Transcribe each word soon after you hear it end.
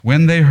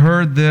When they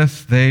heard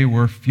this, they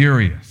were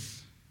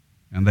furious,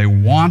 and they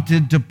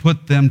wanted to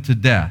put them to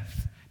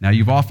death. Now,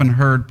 you've often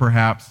heard,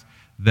 perhaps,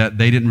 that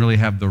they didn't really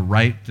have the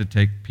right to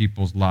take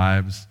people's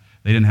lives.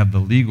 They didn't have the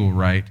legal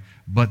right,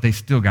 but they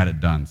still got it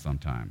done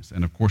sometimes.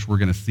 And, of course, we're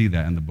going to see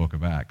that in the book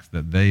of Acts,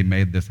 that they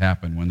made this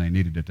happen when they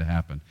needed it to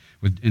happen.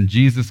 In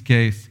Jesus'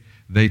 case,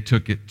 they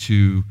took it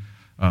to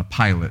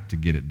Pilate to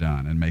get it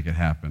done and make it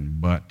happen.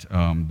 But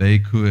they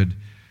could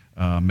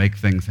make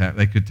things happen.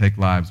 They could take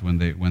lives when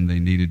they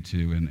needed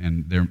to,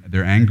 and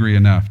they're angry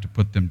enough to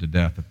put them to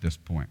death at this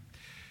point.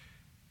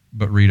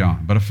 But read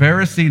on. But a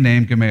Pharisee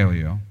named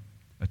Gamaliel,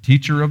 a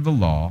teacher of the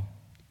law,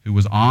 who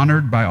was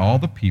honored by all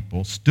the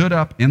people, stood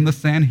up in the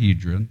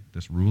Sanhedrin,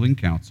 this ruling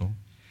council,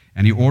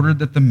 and he ordered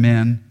that the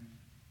men,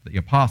 the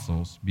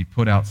apostles, be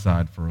put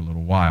outside for a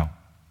little while.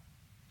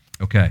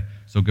 Okay,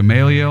 so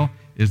Gamaliel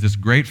is this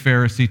great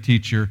Pharisee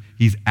teacher.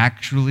 He's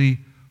actually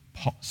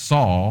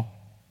Saul,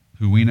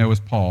 who we know as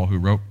Paul, who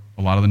wrote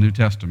a lot of the New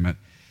Testament.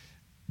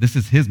 This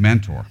is his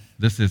mentor.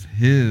 This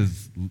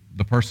is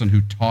the person who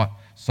taught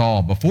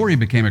Saul, before he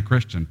became a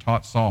Christian,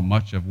 taught Saul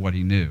much of what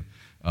he knew.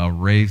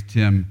 Raised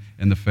him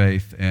in the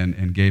faith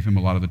and gave him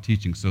a lot of the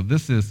teaching. So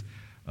this is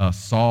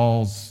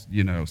Saul's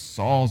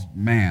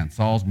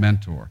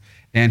mentor.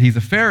 And he's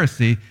a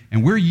Pharisee,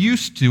 and we're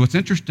used to, what's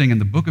interesting in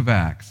the book of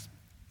Acts,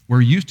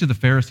 we're used to the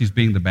Pharisees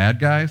being the bad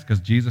guys because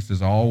Jesus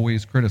is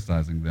always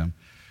criticizing them.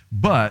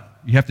 But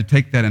you have to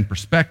take that in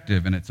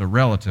perspective, and it's a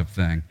relative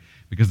thing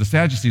because the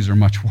Sadducees are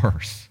much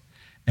worse.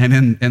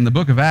 And in the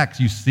book of Acts,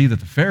 you see that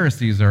the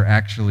Pharisees are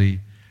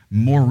actually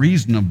more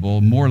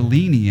reasonable, more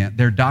lenient.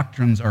 Their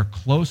doctrines are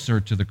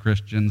closer to the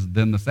Christians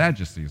than the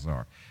Sadducees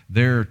are.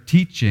 Their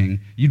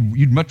teaching,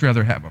 you'd much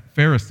rather have a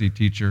Pharisee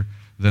teacher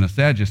than a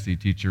Sadducee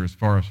teacher as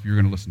far as if you're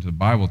going to listen to the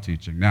Bible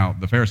teaching. Now,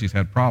 the Pharisees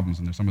had problems,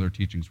 and some of their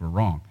teachings were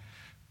wrong,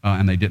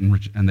 and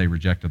they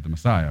rejected the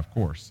Messiah, of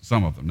course.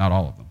 Some of them, not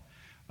all of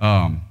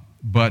them.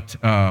 But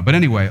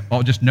anyway,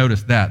 I'll just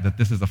notice that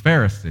this is a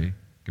Pharisee.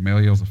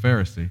 Gamaliel's a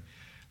Pharisee.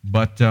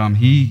 But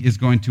he is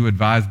going to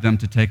advise them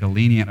to take a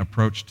lenient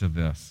approach to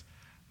this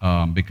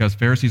because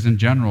Pharisees in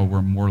general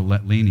were more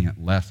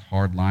lenient, less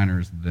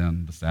hardliners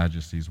than the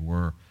Sadducees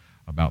were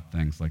about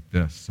things like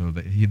this. So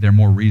they're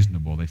more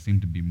reasonable. They seem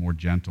to be more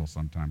gentle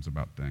sometimes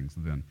about things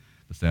than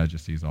the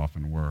Sadducees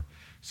often were.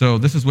 So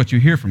this is what you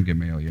hear from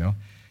Gamaliel.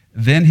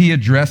 Then he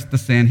addressed the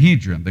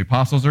Sanhedrin. The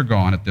apostles are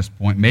gone at this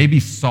point. Maybe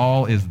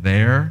Saul is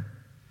there.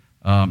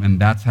 And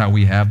that's how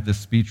we have this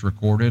speech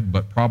recorded,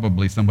 but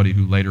probably somebody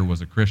who later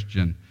was a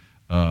Christian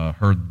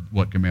heard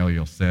what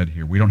Gamaliel said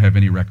here. We don't have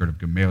any record of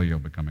Gamaliel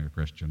becoming a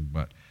Christian,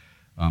 but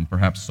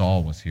perhaps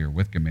Saul was here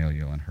with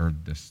Gamaliel and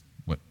heard this,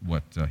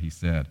 what he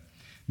said.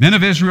 Men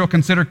of Israel,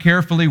 consider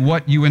carefully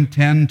what you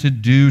intend to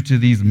do to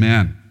these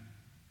men.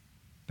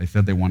 They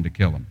said they wanted to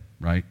kill them,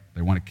 right?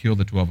 They want to kill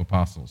the 12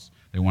 apostles.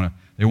 They want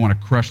to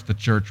crush the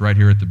church right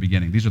here at the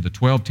beginning. These are the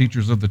 12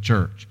 teachers of the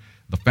church,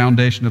 the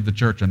foundation of the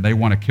church, and they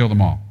want to kill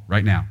them all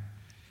right now.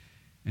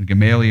 And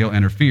Gamaliel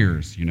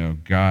interferes.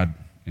 God,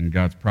 in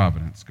God's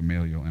providence,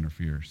 Gamaliel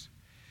interferes.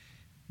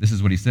 This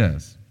is what he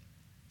says.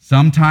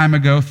 Some time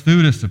ago,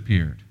 Theudas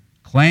appeared,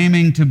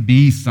 claiming to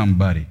be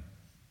somebody,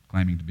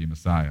 claiming to be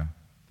Messiah.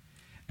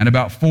 And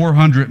about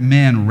 400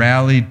 men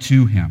rallied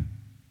to him.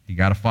 He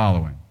got a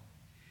following.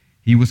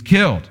 He was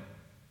killed.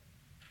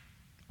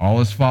 All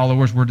his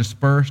followers were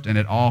dispersed, and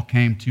it all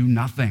came to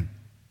nothing.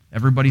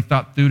 Everybody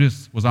thought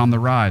Theudas was on the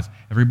rise.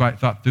 Everybody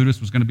thought Theudas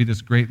was going to be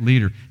this great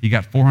leader. He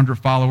got 400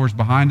 followers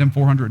behind him,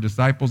 400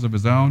 disciples of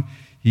his own.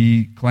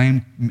 He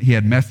claimed he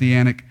had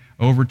messianic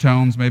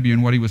overtones maybe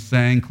in what he was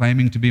saying,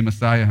 claiming to be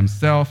Messiah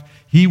himself.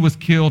 He was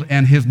killed,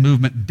 and his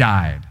movement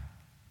died.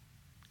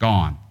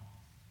 Gone.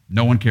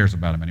 No one cares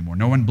about him anymore.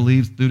 No one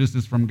believes Theudas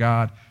is from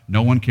God.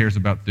 No one cares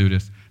about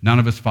Theudas. None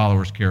of his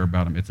followers care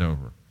about him. It's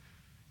over.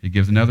 He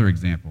gives another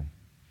example.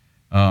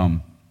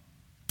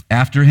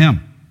 After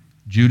him,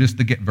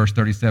 verse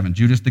 37,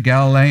 Judas the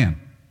Galilean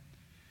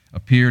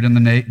appeared in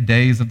the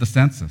days of the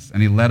census,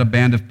 and he led a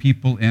band of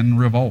people in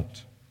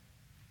revolt.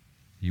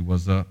 He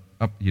was a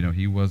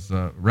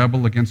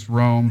rebel against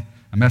Rome,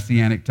 a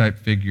messianic type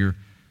figure,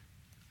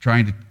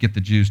 trying to get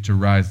the Jews to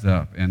rise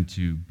up and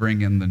to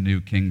bring in the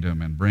new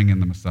kingdom and bring in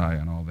the Messiah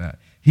and all that.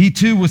 He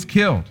too was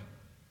killed,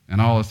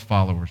 and all his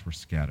followers were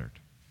scattered.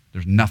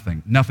 There's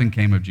nothing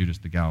came of Judas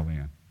the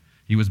Galilean.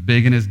 He was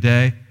big in his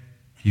day.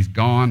 He's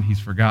gone. He's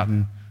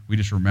forgotten. We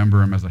just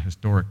remember him as a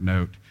historic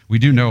note. We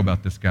do know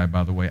about this guy,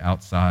 by the way,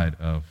 outside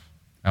of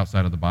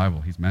the Bible.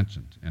 He's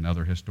mentioned in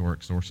other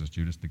historic sources,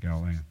 Judas the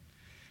Galilean.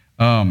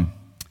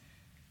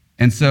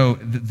 And so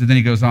then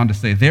he goes on to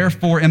say,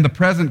 therefore, in the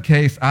present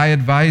case, I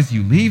advise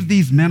you, leave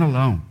these men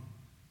alone.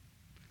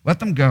 Let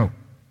them go.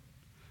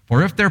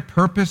 For if their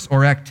purpose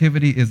or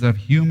activity is of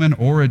human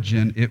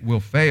origin, it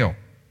will fail.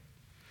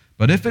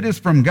 But if it is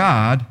from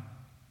God,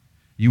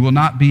 you will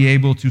not be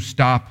able to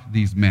stop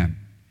these men.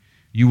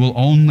 You will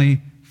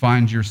only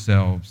find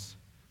yourselves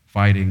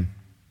fighting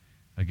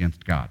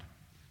against God.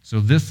 So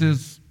this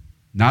is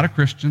not a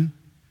Christian,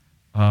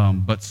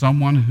 but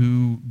someone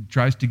who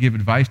tries to give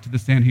advice to the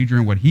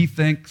Sanhedrin, what he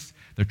thinks.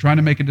 They're trying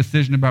to make a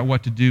decision about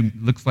what to do.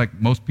 Looks like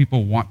most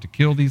people want to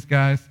kill these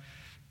guys,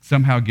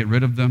 somehow get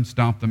rid of them,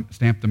 stamp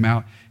them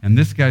out. And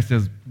this guy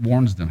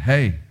warns them,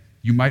 hey,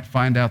 you might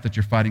find out that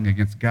you're fighting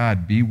against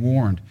God. Be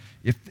warned.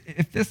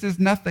 If this is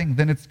nothing,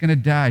 then it's going to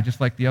die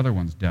just like the other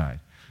ones died.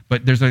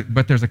 But there's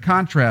a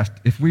contrast.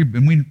 If we've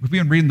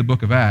been reading the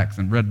book of Acts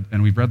and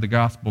we've read the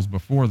Gospels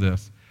before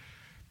this,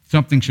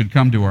 something should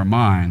come to our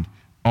mind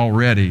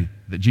already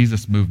that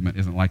Jesus' movement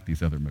isn't like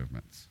these other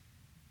movements.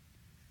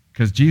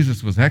 Because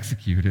Jesus was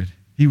executed,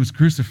 he was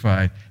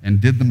crucified,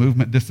 and did the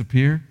movement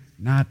disappear?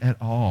 Not at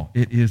all.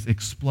 It is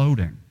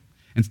exploding.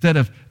 Instead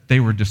of they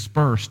were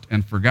dispersed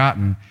and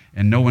forgotten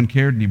and no one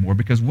cared anymore,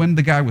 because when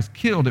the guy was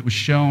killed, it was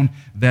shown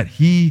that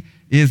he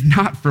is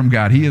not from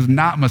God. He is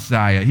not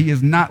Messiah. He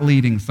is not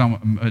leading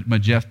some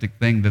majestic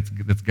thing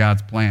that's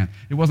God's plan.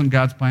 It wasn't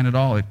God's plan at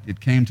all. It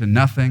came to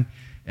nothing,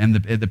 and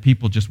the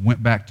people just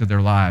went back to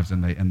their lives,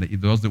 and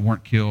those that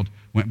weren't killed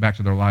went back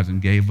to their lives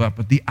and gave up.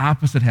 But the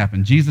opposite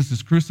happened. Jesus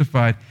is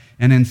crucified,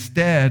 and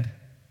instead,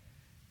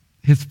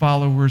 his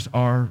followers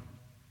are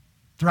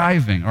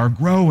thriving, are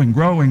growing.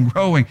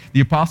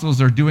 The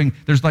apostles are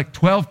there's like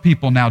 12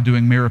 people now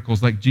doing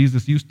miracles like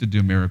Jesus used to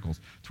do miracles.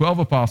 12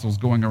 apostles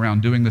going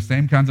around doing the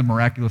same kinds of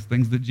miraculous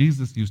things that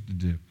Jesus used to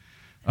do.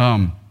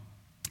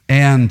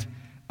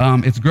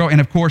 It's growing.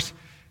 And of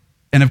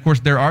course,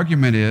 their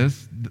argument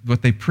is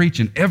what they preach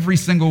in every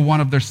single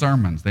one of their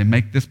sermons. They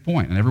make this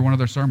point in every one of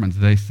their sermons.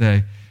 They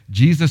say,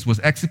 Jesus was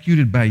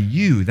executed by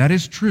you. That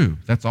is true.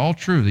 That's all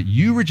true, that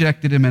you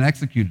rejected him and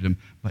executed him,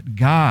 but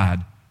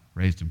God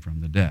raised him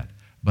from the dead.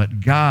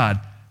 But God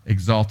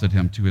exalted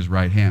him to his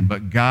right hand.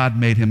 But God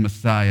made him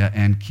Messiah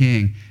and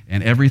King.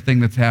 And everything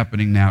that's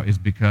happening now is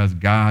because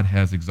God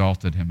has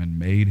exalted him and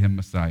made him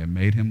Messiah,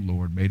 made him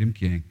Lord, made him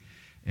King.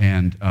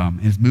 And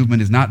his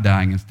movement is not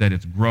dying. Instead,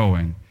 it's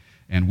growing.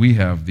 And we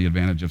have the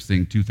advantage of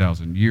seeing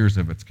 2,000 years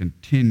of its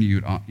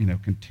continued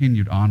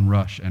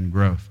onrush and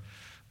growth.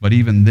 But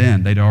even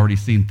then, they'd already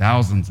seen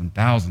thousands and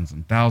thousands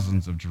and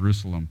thousands of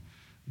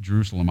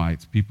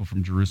Jerusalemites, people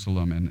from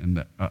Jerusalem and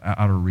the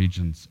outer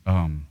regions,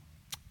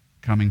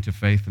 coming to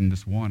faith in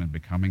this one and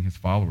becoming his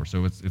follower.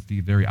 So it's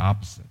the very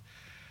opposite.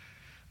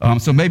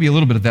 So maybe a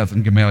little bit of that's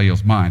in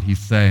Gamaliel's mind. He's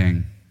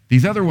saying,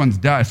 these other ones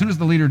died. As soon as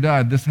the leader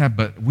died, this happened,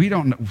 but we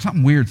don't know.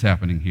 Something weird's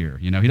happening here.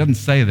 He doesn't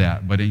say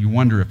that, but you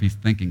wonder if he's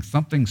thinking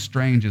something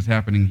strange is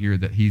happening here,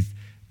 that he's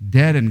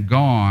dead and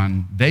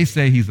gone. They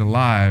say he's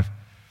alive,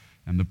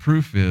 and the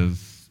proof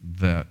is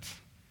that,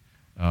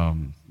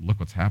 look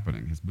what's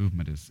happening. His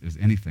movement is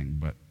anything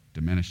but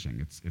diminishing.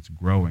 It's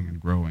growing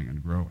and growing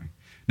and growing.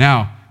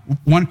 Now,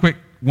 one quick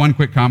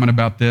comment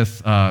about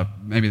this.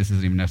 Maybe this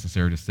isn't even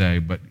necessary to say,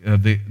 but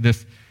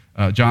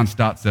John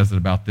Stott says it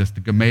about this. The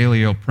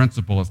Gamaliel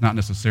principle is not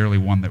necessarily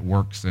one that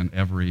works in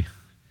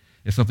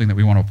it's something that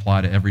we want to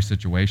apply to every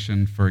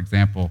situation. For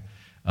example,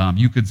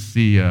 you could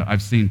see,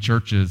 I've seen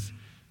churches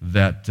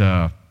that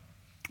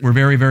were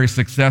very, very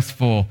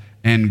successful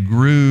and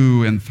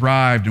grew and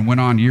thrived and went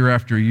on year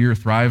after year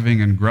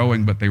thriving and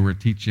growing, but they were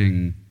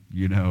teaching,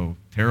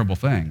 terrible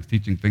things,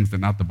 teaching things that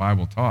not the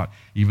Bible taught,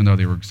 even though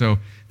they were. So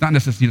it's not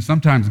necessarily,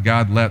 sometimes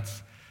God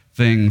lets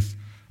things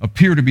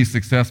appear to be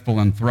successful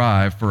and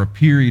thrive for a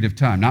period of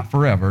time, not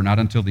forever, not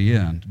until the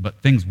end, but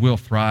things will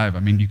thrive. I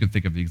mean, you can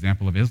think of the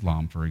example of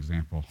Islam, for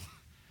example.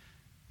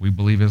 We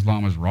believe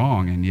Islam is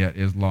wrong, and yet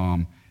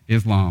Islam,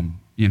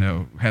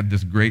 had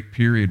this great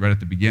period right at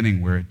the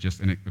beginning where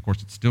of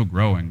course it's still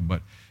growing,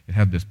 but it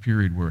had this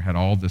period where it had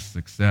all this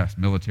success,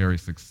 military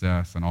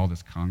success, and all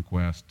this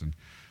conquest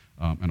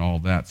and all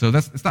that. So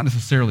this is not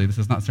necessarily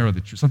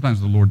the truth. Sometimes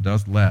the Lord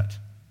does let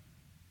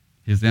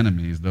his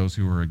enemies, those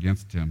who are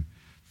against him,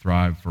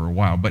 thrive for a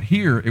while. But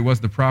here it was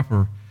the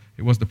proper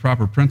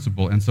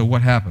principle. And so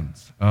what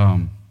happens?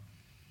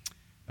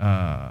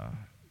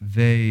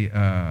 They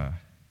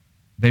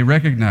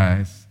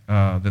recognize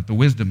that the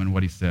wisdom in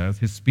what he says.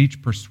 His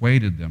speech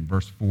persuaded them,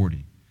 verse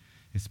 40.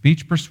 His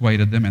speech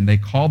persuaded them, and they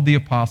called the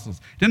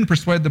apostles. Didn't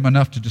persuade them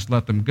enough to just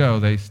let them go.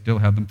 They still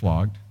had them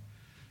flogged.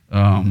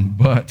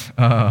 But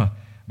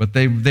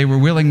they were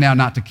willing now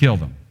not to kill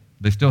them.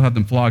 They still had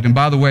them flogged. And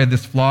by the way,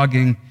 this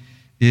flogging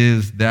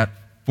is that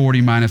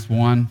 40 minus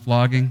 1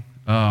 flogging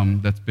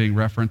that's being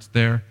referenced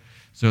there.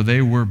 So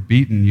they were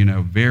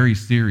beaten, very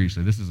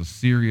seriously. This is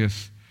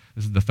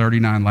the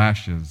 39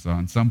 lashes.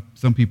 And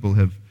some people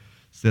have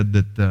said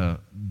that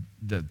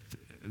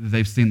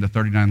they've seen the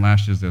 39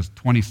 lashes as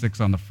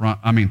 26 on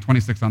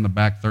the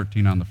back,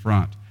 13 on the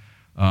front.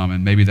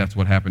 And maybe that's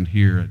what happened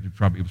here. It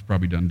was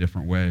probably done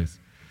different ways.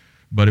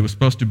 But it was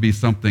supposed to be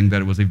something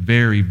that it was a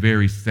very,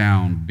 very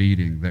sound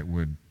beating that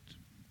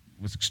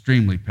was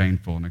extremely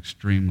painful and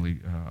extremely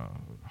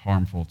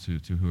harmful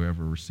to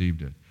whoever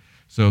received it.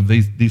 So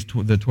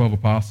the 12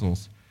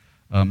 apostles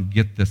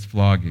get this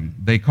flogging.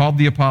 They called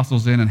the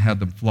apostles in and had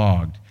them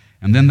flogged.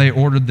 And then they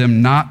ordered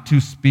them not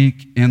to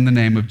speak in the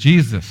name of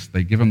Jesus.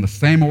 They give them the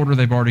same order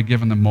they've already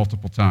given them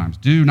multiple times.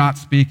 Do not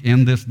speak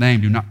in this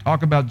name. Do not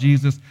talk about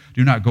Jesus.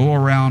 Do not go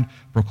around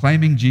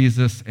proclaiming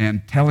Jesus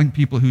and telling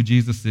people who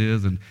Jesus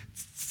is and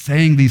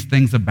saying these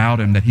things about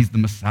him, that he's the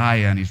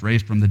Messiah and he's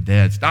raised from the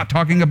dead. Stop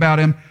talking about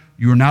him.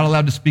 You are not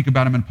allowed to speak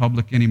about him in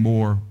public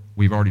anymore.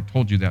 We've already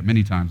told you that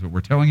many times, but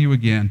we're telling you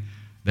again,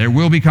 there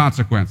will be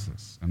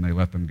consequences. And they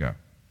let them go.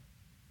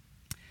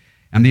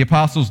 And the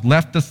apostles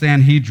left the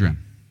Sanhedrin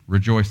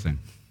rejoicing,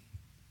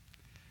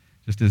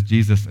 just as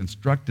Jesus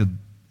instructed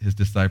his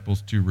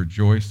disciples to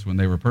rejoice when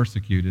they were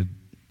persecuted.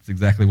 It's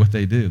exactly what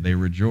they do. They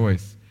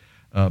rejoice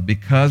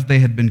because they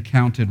had been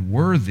counted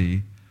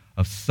worthy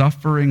of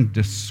suffering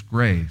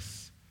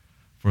disgrace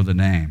for the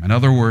name. In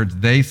other words,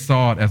 they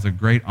saw it as a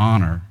great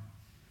honor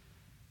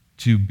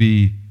to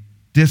be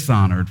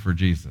dishonored for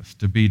Jesus.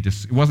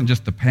 It wasn't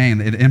just the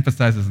pain. It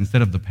emphasizes,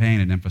 instead of the pain,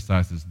 it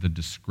emphasizes the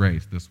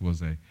disgrace. This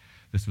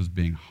was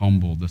being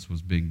humbled. This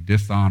was being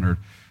dishonored.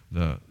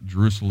 The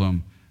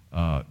Jerusalem,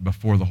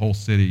 before the whole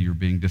city, you're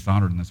being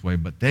dishonored in this way.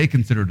 But they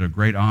considered it a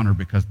great honor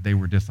because they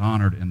were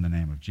dishonored in the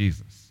name of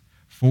Jesus.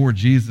 For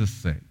Jesus'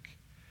 sake,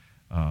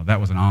 that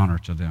was an honor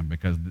to them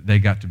because they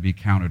got to be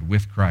counted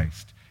with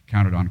Christ,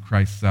 counted on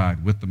Christ's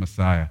side with the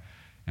Messiah.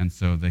 And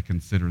so they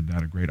considered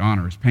that a great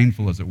honor. As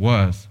painful as it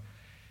was,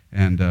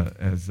 and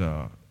as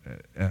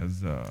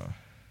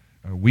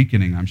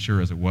weakening, I'm sure,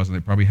 as it was, and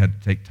they probably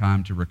had to take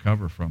time to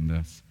recover from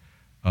this,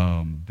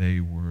 they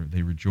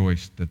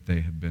rejoiced that they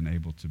had been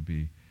able to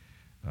be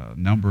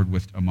numbered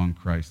among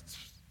Christ's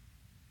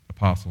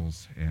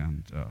apostles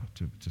and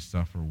to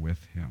suffer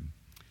with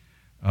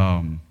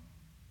him,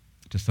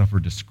 to suffer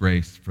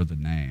disgrace for the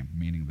name,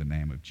 meaning the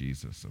name of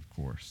Jesus, of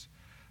course.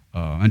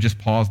 And just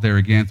pause there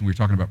again. We were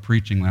talking about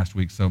preaching last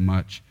week so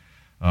much.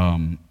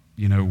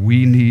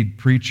 We need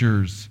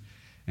preachers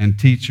and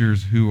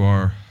teachers who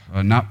are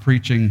not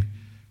preaching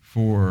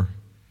for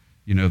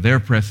their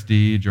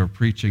prestige or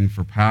preaching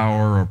for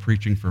power or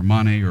preaching for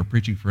money or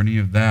preaching for any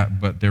of that,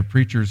 but they're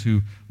preachers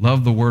who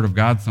love the Word of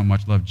God so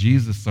much, love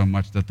Jesus so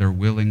much that they're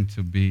willing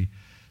to be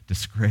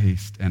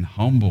disgraced and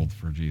humbled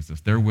for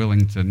Jesus. They're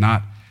willing to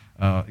not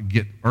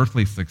get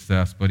earthly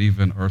success, but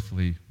even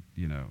earthly,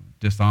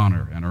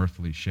 dishonor and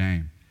earthly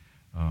shame.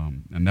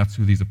 And that's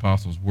who these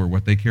apostles were.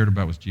 What they cared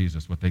about was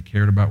Jesus. What they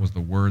cared about was the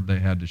Word they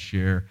had to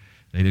share.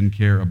 They didn't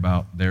care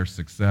about their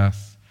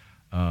success.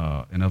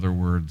 In other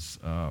words,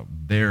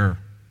 their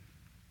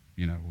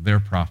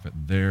profit,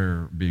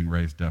 their being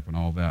raised up, and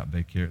all that.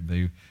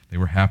 They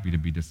were happy to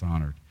be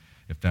dishonored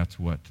if that's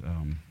what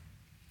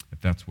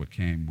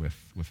came with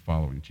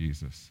following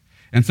Jesus.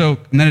 And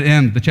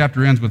then the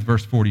chapter ends with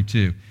verse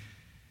 42.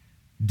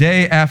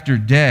 Day after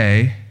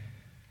day,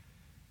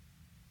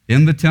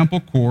 in the temple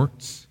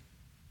courts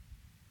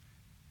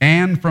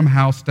and from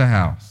house to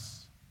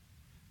house,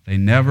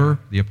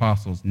 the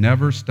apostles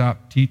never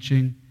stopped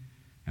teaching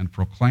and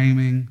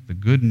proclaiming the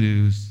good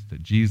news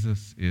that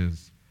Jesus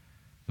is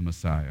the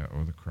Messiah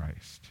or the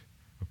Christ.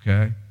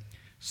 Okay?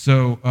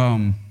 So,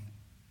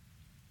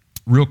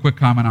 real quick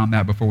comment on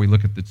that before we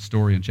look at the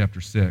story in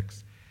chapter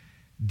 6.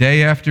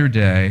 Day after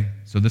day,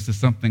 so this is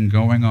something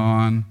going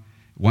on.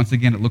 Once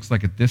again, it looks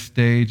like at this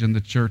stage in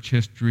the church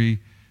history,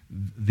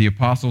 the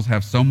apostles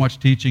have so much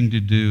teaching to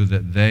do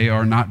that they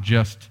are not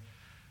just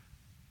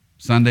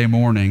Sunday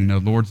morning, no,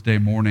 Lord's Day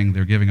morning,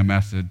 they're giving a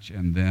message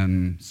and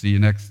then see you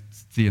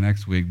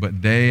next week.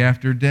 But day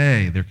after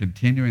day, they're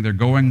continuing. They're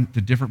going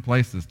to different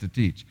places to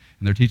teach.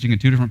 And they're teaching in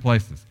two different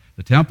places.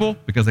 The temple,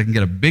 because they can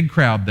get a big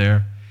crowd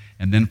there,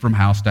 and then from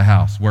house to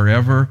house,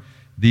 wherever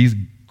these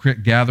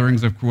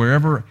gatherings of,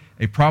 wherever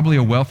probably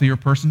a wealthier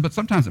person, but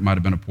sometimes it might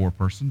have been a poor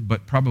person,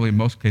 but probably in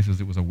most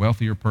cases it was a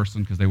wealthier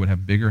person because they would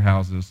have bigger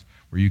houses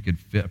where you could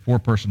fit, a poor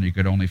person you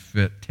could only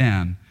fit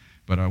 10,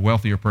 but a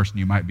wealthier person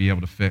you might be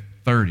able to fit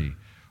 30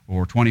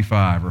 or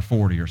 25 or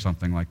 40 or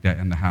something like that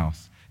in the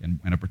house.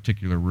 In a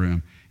particular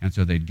room. And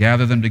so they'd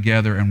gather them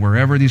together, and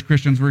wherever these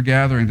Christians were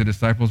gathering, the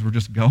disciples were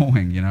just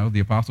going, the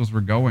apostles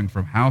were going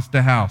from house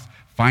to house,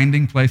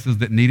 finding places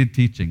that needed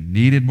teaching,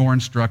 needed more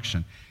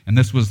instruction. And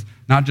this was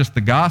not just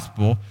the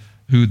gospel,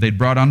 who they'd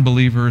brought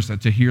unbelievers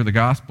to hear the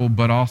gospel,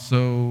 but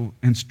also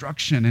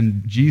instruction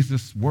in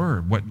Jesus'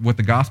 word, what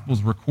the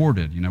gospel's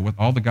recorded, with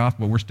all the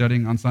gospel we're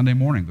studying on Sunday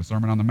morning, the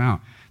Sermon on the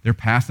Mount. They're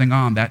passing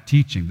on that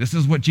teaching. This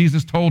is what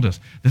Jesus told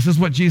us. This is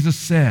what Jesus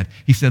said.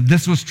 He said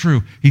this was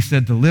true. He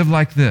said to live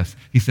like this.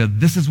 He said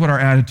this is what our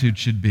attitude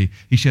should be.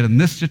 He said in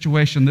this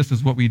situation, this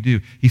is what we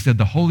do. He said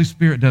the Holy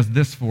Spirit does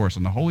this for us,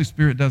 and the Holy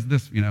Spirit does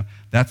this.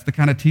 That's the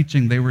kind of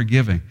teaching they were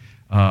giving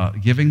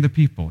the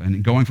people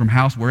and going from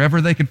house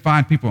wherever they could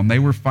find people. And they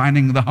were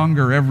finding the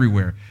hunger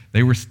everywhere.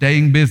 They were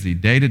staying busy,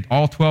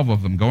 all 12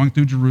 of them, going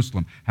through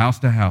Jerusalem, house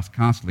to house,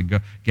 constantly,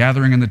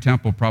 gathering in the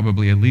temple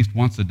probably at least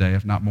once a day,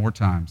 if not more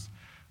times.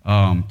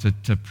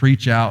 To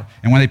preach out.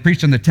 And when they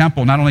preached in the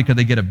temple, not only could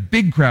they get a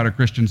big crowd of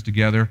Christians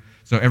together,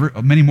 so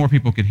many more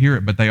people could hear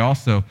it, but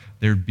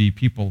there'd be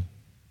people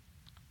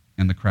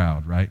in the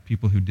crowd, right?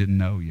 People who didn't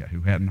know yet, who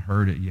hadn't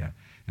heard it yet.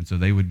 And so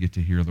they would get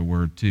to hear the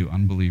word too,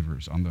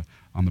 unbelievers on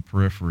the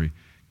periphery,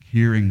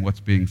 hearing what's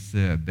being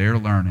said. They're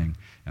learning,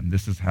 and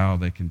this is how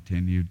they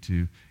continued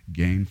to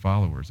gain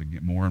followers and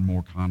get more and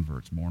more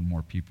converts, more and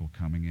more people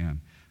coming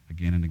in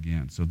again and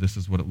again. So this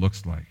is what it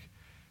looks like.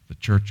 The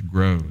church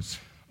grows.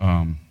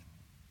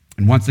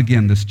 And once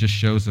again, this just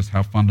shows us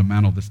how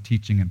fundamental this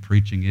teaching and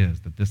preaching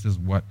is, that this is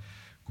what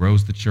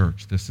grows the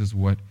church. This is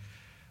what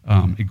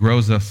it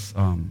grows us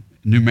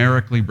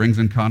numerically, brings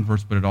in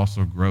converts, but it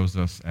also grows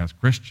us as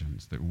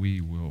Christians, that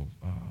we will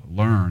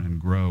learn and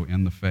grow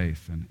in the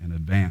faith and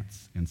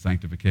advance in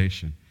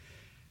sanctification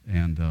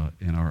and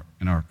in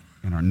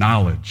our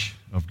knowledge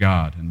of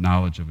God and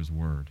knowledge of His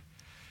Word.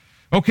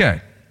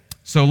 Okay,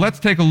 so let's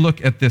take a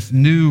look at this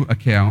new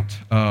account.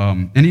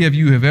 Any of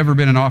you who have ever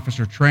been in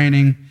officer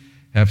training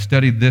have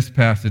studied this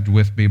passage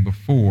with me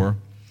before.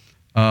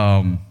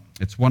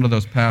 It's one of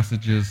those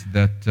passages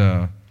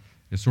that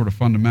is sort of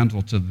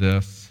fundamental to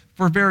this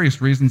for various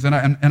reasons, and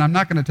I'm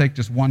not going to take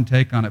just one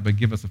take on it, but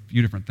give us a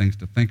few different things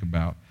to think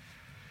about.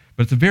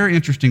 But it's a very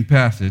interesting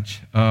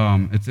passage.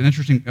 It's an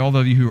interesting,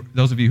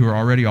 those of you who are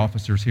already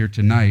officers here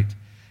tonight,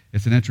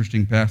 it's an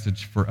interesting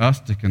passage for us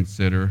to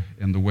consider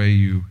in the way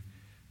you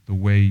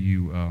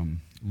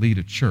lead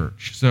a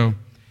church. So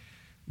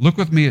look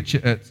with me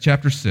at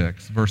chapter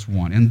 6, verse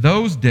 1. In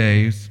those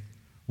days,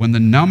 when the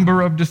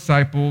number of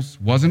disciples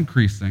was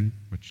increasing,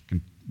 which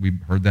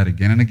we've heard that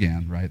again and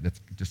again, right?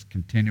 That's just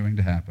continuing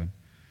to happen.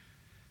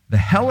 The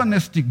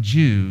Hellenistic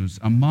Jews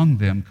among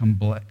them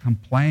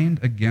complained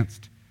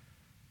against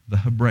the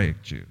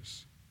Hebraic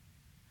Jews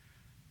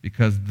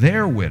because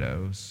their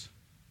widows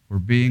were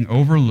being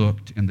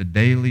overlooked in the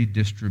daily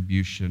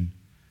distribution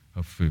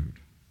of food.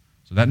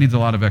 So that needs a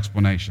lot of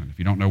explanation. If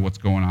you don't know what's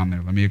going on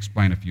there, let me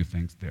explain a few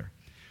things there.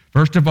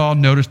 First of all,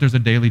 notice there's a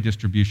daily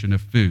distribution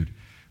of food.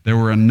 There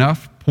were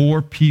enough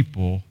poor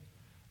people,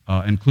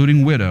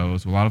 including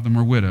widows, a lot of them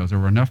are widows, there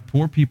were enough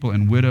poor people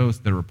and widows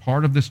that were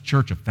part of this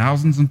church of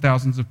thousands and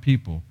thousands of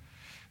people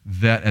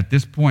that at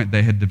this point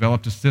they had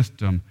developed a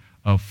system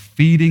of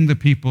feeding the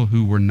people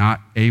who were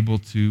not able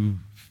to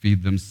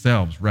feed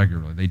themselves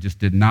regularly. They just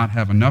did not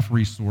have enough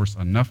resource,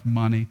 enough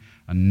money,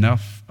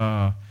 enough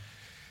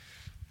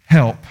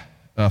help,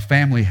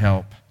 family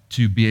help,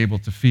 to be able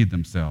to feed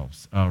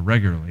themselves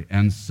regularly.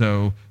 And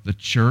so the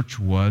church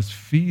was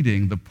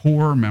feeding the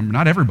poorer members,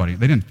 not everybody,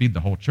 they didn't feed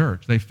the whole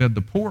church, they fed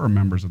the poorer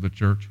members of the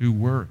church who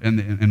were, and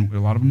a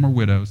lot of them were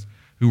widows,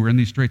 who were in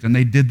these straits, and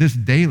they did this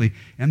daily.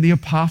 And the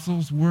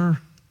apostles were,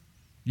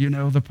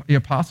 the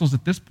apostles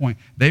at this point,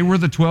 they were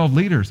the 12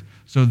 leaders,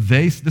 so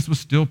this was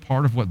still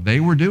part of what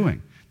they were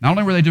doing. Not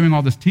only were they doing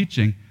all this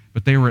teaching,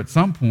 but they were at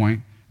some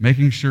point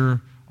making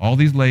sure all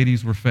these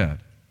ladies were fed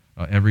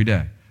every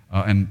day.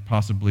 And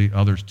possibly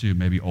others too,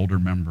 maybe older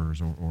members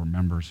or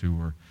members who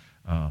were,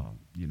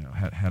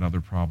 had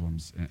other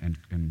problems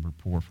and were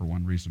poor for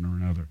one reason or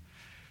another.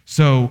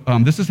 So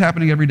this is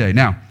happening every day.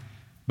 Now,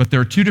 but there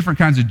are two different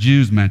kinds of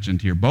Jews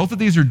mentioned here. Both of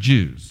these are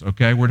Jews,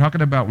 okay? We're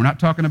not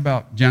talking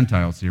about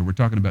Gentiles here. We're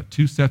talking about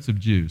two sets of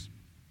Jews,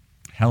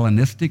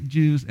 Hellenistic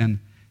Jews and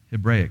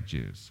Hebraic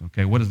Jews,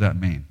 okay? What does that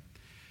mean?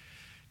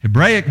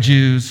 Hebraic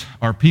Jews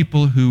are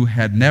people who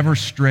had never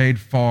strayed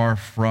far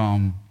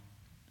from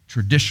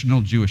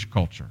traditional Jewish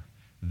culture.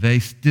 They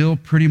still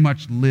pretty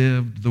much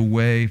lived the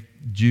way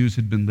Jews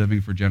had been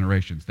living for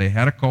generations. They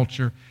had a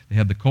culture. They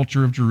had the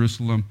culture of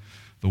Jerusalem,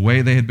 the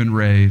way they had been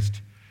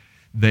raised.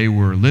 They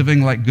were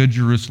living like good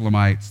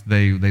Jerusalemites.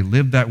 They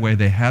lived that way.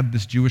 They had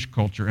this Jewish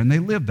culture, and they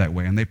lived that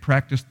way, and they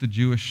practiced the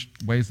Jewish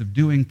ways of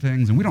doing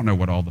things, and we don't know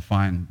what all the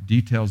fine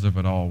details of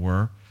it all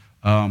were,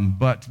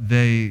 but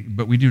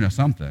we do know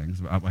some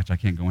things, which I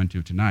can't go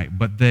into tonight,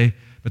 but they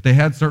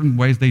had certain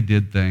ways they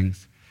did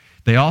things.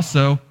 They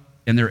also,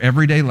 in their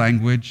everyday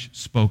language,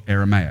 spoke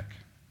Aramaic.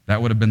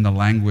 That would have been the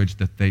language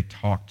that they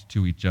talked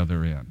to each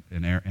other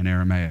in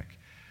Aramaic.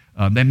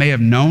 They may have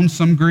known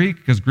some Greek,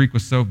 because Greek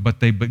was but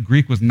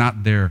Greek was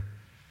not their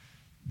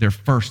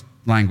first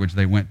language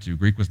they went to.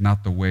 Greek was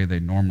not the way they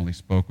normally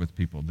spoke with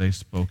people. They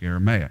spoke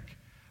Aramaic.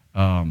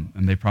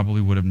 And they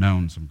probably would have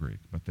known some Greek,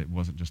 but it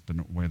wasn't just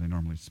the way they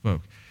normally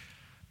spoke.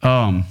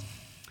 And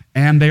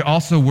they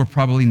also were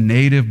probably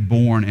native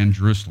born in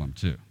Jerusalem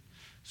too.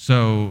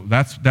 So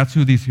that's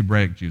who these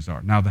Hebraic Jews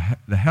are. Now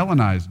the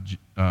Hellenized,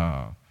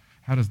 how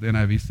does the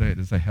NIV say it?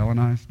 Does it say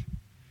Hellenized?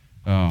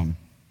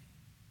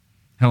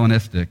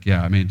 Hellenistic,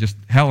 yeah. I mean, just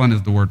Hellen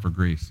is the word for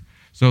Greece.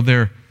 So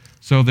they're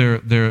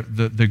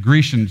the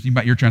Grecians.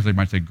 Your translator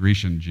might say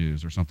Grecian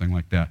Jews or something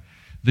like that.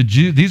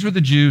 These were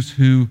the Jews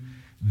who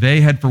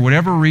they had, for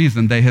whatever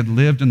reason, they had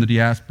lived in the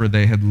diaspora.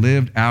 They had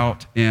lived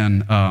out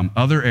in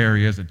other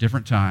areas at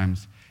different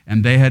times,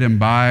 and they had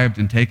imbibed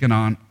and taken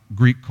on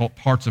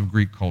parts of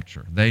Greek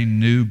culture. They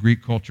knew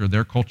Greek culture.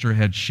 Their culture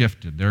had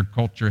shifted. Their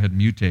culture had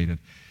mutated.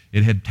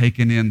 It had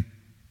taken in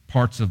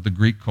parts of the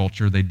Greek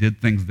culture. They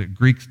did things that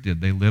Greeks did.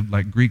 They lived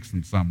like Greeks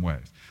in some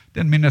ways.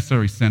 Didn't mean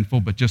necessarily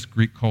sinful, but just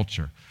Greek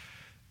culture.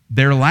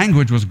 Their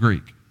language was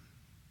Greek.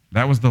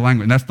 That was the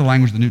language, and that's the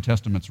language the New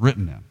Testament's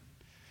written in.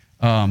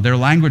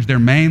 Their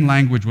main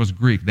language was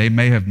Greek. They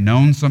may have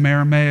known some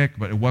Aramaic,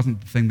 but it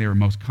wasn't the thing they were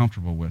most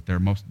comfortable with.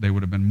 They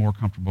would have been more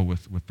comfortable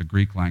with the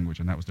Greek language,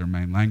 and that was their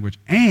main language.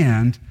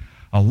 And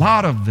a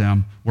lot of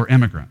them were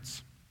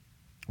immigrants.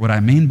 What I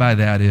mean by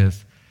that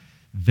is,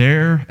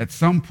 at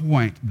some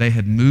point, they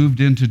had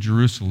moved into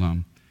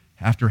Jerusalem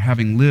after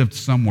having lived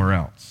somewhere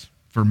else.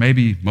 for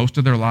maybe most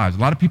of their lives.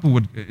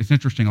 It's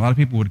interesting, a lot of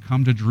people would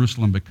come to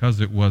Jerusalem because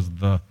it was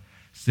the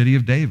city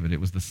of David. It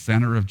was the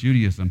center of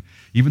Judaism.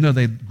 Even though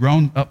they'd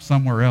grown up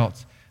somewhere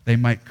else, they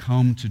might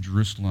come to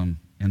Jerusalem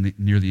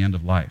near the end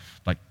of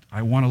life. Like,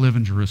 I want to live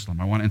in Jerusalem.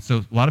 And so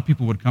a lot of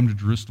people would come to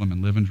Jerusalem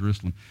and live in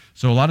Jerusalem.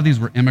 So a lot of these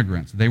were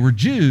immigrants. They were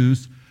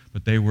Jews,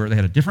 but they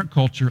had a different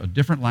culture, a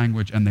different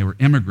language, and they were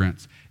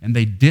immigrants. And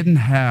they didn't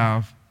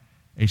have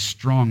a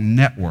strong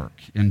network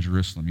in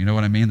Jerusalem. You know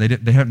what I mean?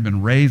 They hadn't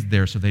been raised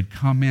there, so they'd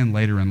come in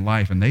later in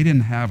life, and they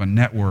didn't have a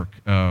network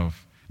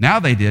of, now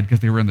they did because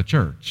they were in the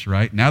church,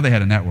 right? Now they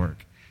had a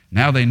network.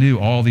 Now they knew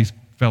all these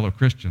fellow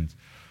Christians.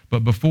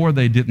 But before,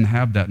 they didn't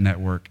have that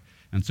network,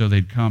 and so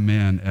they'd come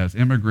in as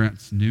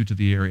immigrants new to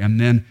the area. And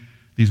then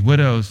these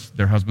widows,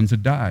 their husbands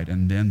had died,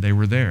 and then they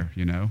were there,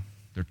 you know.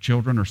 Their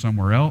children are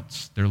somewhere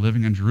else. They're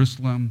living in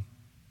Jerusalem.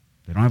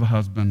 They don't have a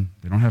husband.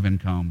 They don't have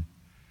income,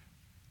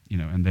 you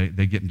know, and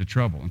they get into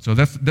trouble. And so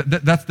that's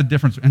the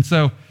difference. And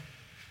so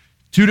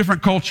two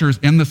different cultures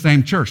in the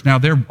same church. Now,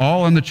 they're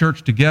all in the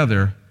church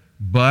together,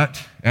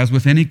 but as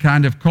with any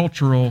kind of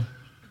cultural,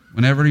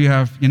 whenever you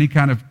have any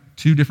kind of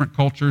two different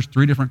cultures,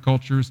 three different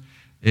cultures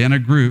in a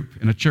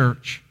group, in a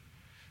church,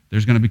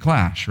 there's going to be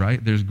clash,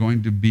 right? There's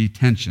going to be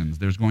tensions.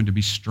 There's going to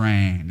be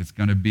strain. It's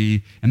going to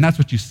be, and that's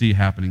what you see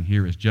happening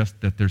here, is just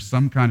that there's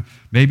some kind of,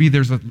 maybe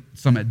there's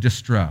some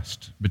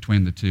distrust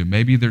between the two.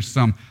 Maybe there's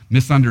some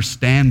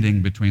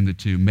misunderstanding between the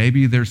two.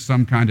 Maybe there's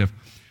some kind of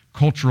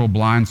cultural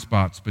blind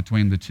spots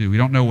between the two. We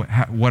don't know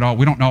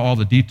we don't know all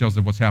the details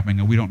of what's happening,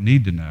 and we don't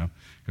need to know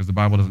because the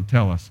Bible doesn't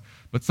tell us.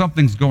 But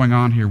something's going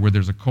on here where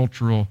there's a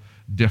cultural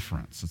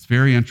difference. It's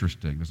very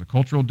interesting. There's a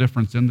cultural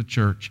difference in the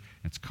church.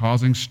 It's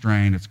causing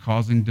strain. It's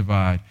causing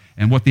divide.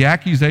 And what the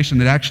accusation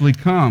that actually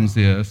comes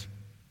is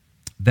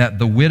that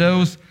the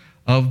widows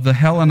of the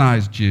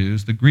Hellenized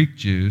Jews, the Greek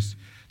Jews,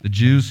 the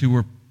Jews who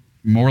were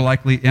more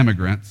likely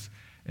immigrants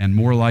and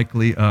more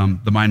likely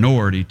the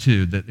minority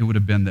too, that it would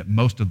have been that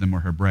most of them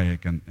were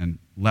Hebraic and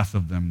less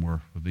of them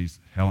were these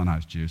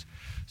Hellenized Jews.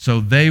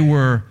 So they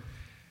were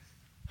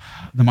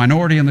the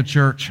minority in the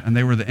church, and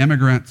they were the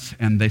immigrants,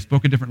 and they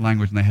spoke a different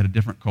language, and they had a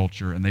different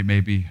culture, and they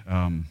maybe,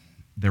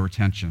 there were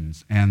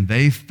tensions. And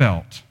they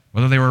felt,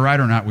 whether they were right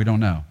or not, we don't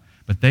know,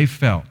 but they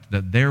felt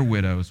that their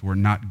widows were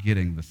not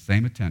getting the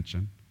same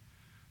attention,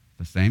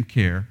 the same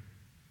care,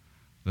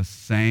 the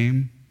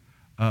same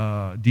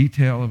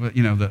detail of it,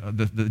 you know,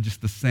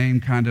 just the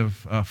same kind of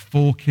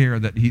full care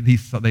that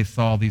they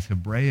saw these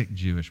Hebraic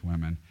Jewish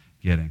women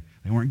getting.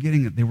 They weren't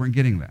getting it. They weren't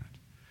getting that.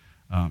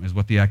 Is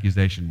what the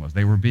accusation was.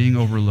 They were being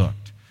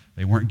overlooked.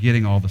 They weren't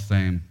getting all the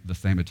same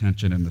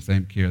attention and the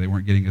same care. They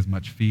weren't getting as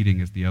much feeding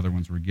as the other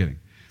ones were getting.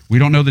 We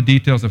don't know the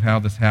details of how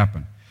this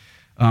happened.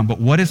 But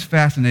what is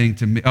fascinating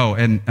to me,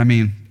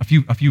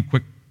 a few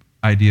quick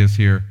ideas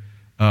here.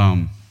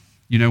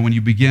 You know, when you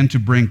begin to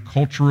bring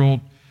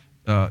cultural,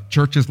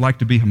 churches like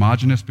to be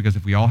homogenous because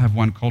if we all have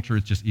one culture,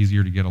 it's just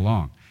easier to get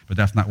along. But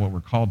that's not what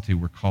we're called to.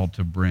 We're called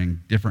to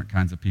bring different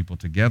kinds of people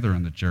together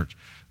in the church.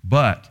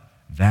 But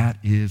that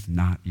is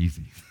not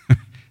easy.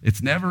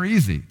 It's never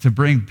easy to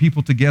bring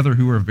people together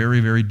who are very,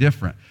 very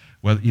different.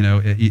 Well, you know,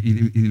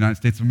 in the United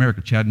States of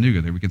America,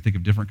 Chattanooga, there we can think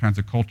of different kinds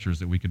of cultures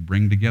that we could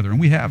bring together, and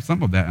we have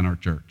some of that in our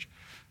church.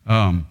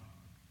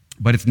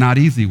 But it's not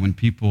easy when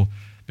people,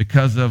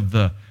 because of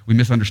we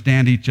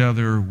misunderstand each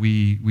other,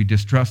 we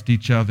distrust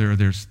each other.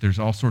 There's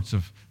all sorts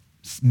of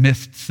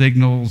missed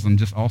signals and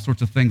just all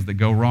sorts of things that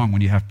go wrong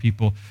when you have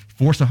people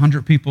force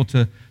 100 people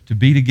to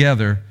be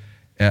together.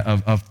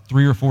 Of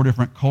 3 or 4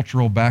 different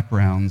cultural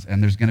backgrounds,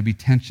 and there's going to be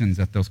tensions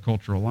at those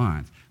cultural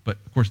lines. But,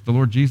 of course, the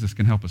Lord Jesus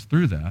can help us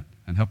through that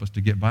and help us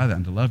to get by that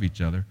and to love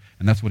each other,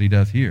 and that's what he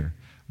does here.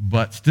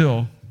 But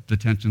still, the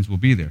tensions will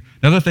be there.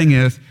 Another thing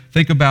is,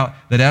 think about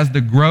that as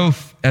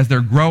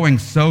they're growing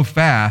so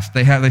fast,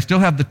 they still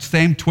have the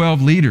same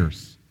 12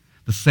 leaders.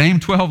 The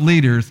same 12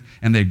 leaders,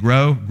 and they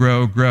grow,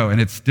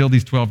 and it's still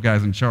these 12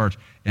 guys in charge,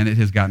 and it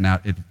has gotten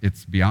out,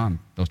 it's beyond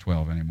those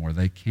 12 anymore.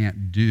 They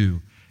can't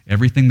do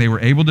everything they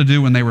were able to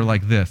do when they were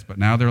like this, but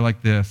now they're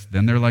like this,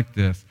 then they're like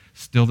this,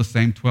 still the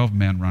same 12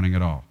 men running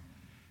it all.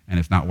 And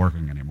it's not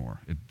working anymore.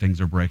 Things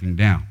are breaking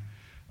down.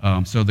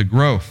 So the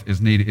growth is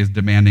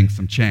demanding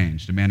some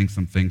change, demanding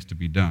some things to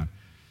be done.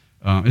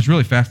 It's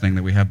really fascinating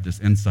that we have this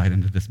insight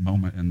into this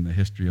moment in the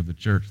history of the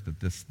church, that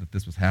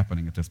this was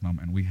happening at this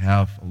moment, and we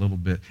have a little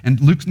bit.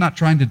 And Luke's not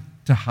trying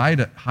to hide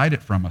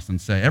it from us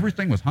and say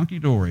everything was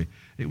hunky-dory.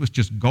 It was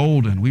just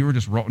golden. We were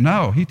just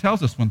No, he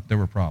tells us when there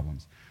were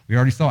problems. We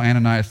already saw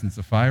Ananias and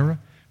Sapphira.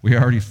 We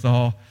already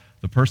saw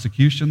the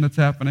persecution that's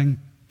happening.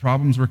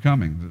 Problems were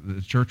coming.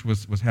 The church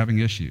was having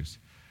issues.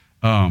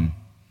 And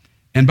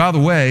by the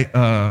way,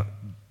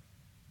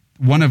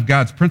 one of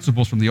God's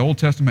principles from the Old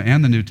Testament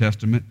and the New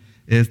Testament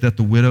is that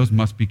the widows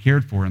must be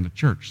cared for in the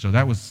church. So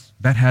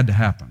that had to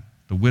happen.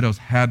 The widows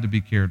had to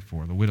be cared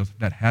for.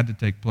 That had to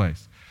take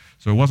place.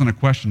 So it wasn't a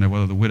question of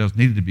whether the widows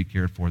needed to be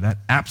cared for. That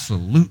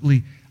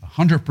absolutely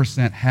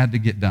 100% had to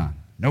get done.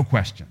 No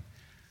question.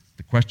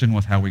 The question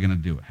was, how are we going to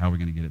do it? How are we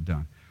going to get it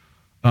done?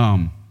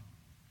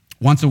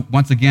 Once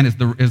again, is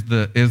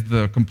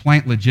the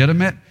complaint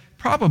legitimate?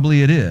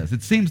 Probably it is.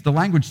 The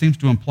language seems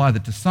to imply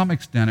that to some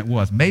extent it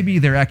was. Maybe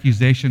their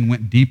accusation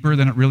went deeper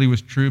than it really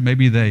was true.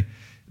 Maybe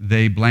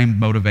they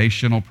blamed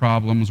motivational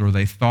problems, or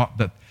they thought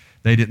that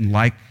they didn't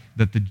like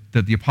that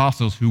the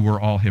apostles, who were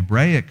all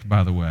Hebraic,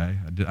 by the way,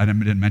 I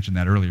didn't mention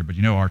that earlier, but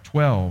our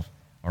 12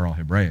 are all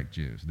Hebraic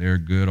Jews. They're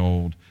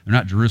they're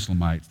not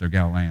Jerusalemites, they're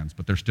Galileans,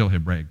 but they're still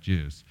Hebraic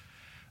Jews.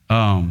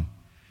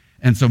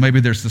 And so maybe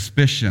there's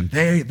suspicion.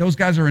 Those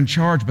guys are in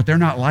charge, but they're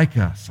not like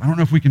us. I don't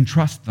know if we can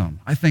trust them.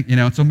 I think,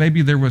 and so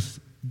maybe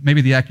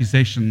the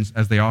accusations,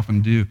 as they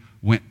often do,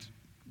 weren't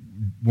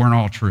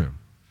all true.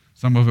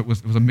 Some of it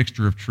was a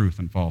mixture of truth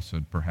and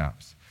falsehood,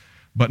 perhaps.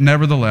 But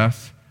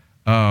nevertheless,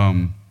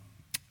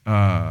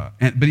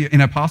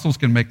 apostles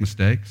can make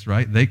mistakes,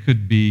 right? They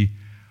could be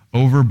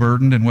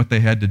overburdened in what they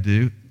had to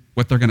do.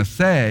 What they're going to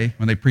say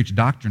when they preach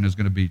doctrine is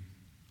going to be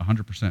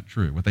 100%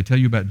 true. What they tell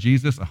you about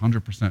Jesus,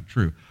 100%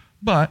 true.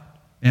 But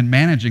in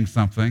managing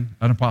something,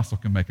 an apostle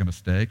can make a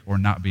mistake or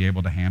not be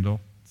able to handle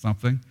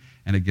something,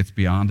 and it gets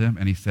beyond him,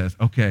 and he says,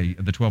 okay,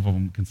 the 12 of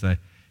them can say,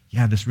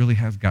 yeah, this really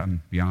has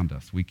gotten beyond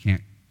us. We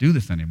can't do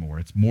this anymore.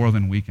 It's more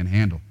than we can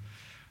handle.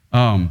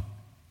 What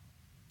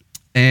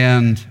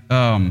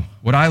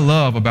I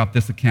love about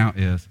this account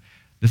is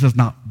this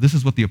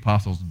is what the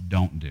apostles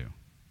don't do.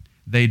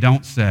 They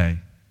don't say,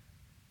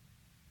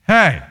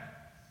 hey,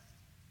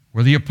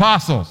 we're the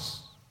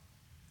apostles.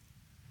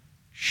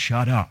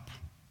 Shut up.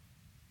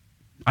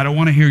 I don't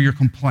want to hear your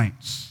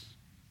complaints.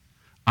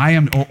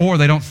 Or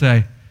they don't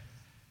say,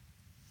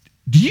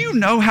 do you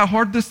know how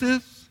hard this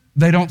is?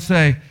 They don't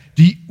say,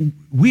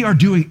 we are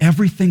doing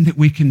everything that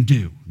we can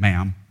do,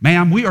 ma'am.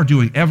 Ma'am, we are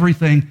doing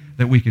everything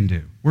that we can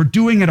do. We're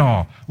doing it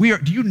all. Do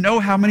you know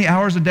how many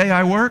hours a day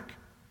I work?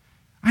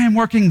 I am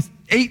working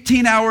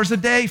 18 hours a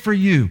day for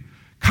you.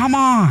 Come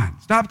on,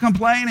 stop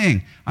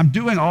complaining. I'm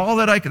doing all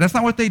that I can. That's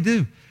not what they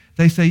do.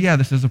 They say, yeah,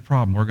 this is a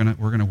problem. We're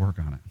gonna work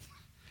on it.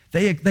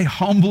 They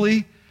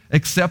humbly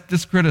accept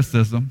this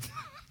criticism.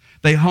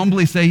 They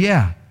humbly say,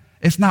 yeah,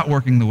 it's not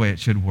working the way it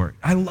should work.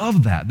 I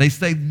love that. They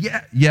say,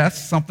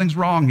 yes, something's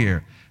wrong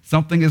here.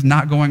 Something is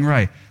not going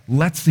right.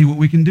 Let's see what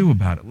we can do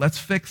about it. Let's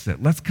fix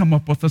it. Let's come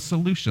up with a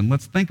solution.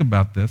 Let's think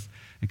about this.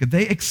 And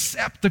they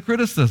accept the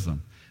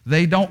criticism.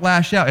 They don't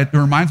lash out. It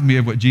reminds me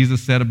of what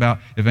Jesus said about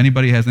if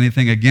anybody has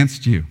anything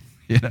against you.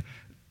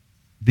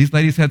 These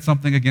ladies had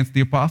something against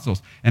the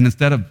apostles. And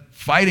instead of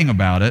fighting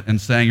about it and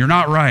saying, you're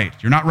not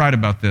right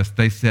about this,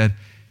 they said,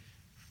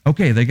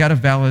 okay, they've got a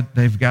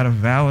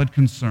valid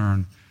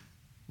concern.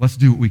 Let's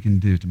do what we can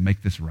do to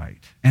make this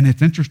right. And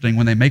it's interesting,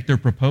 when they make their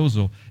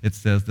proposal, it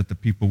says that the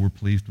people were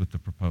pleased with the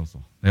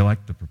proposal. They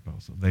liked the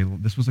proposal.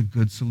 This was a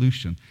good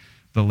solution.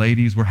 The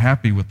ladies were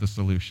happy with the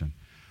solution.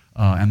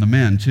 And the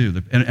men,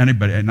 too.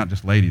 Anybody, not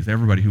just ladies,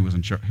 everybody who was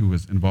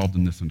involved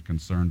in this and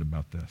concerned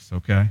about this,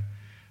 okay?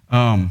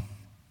 Read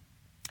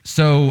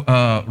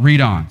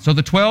on. So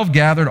the 12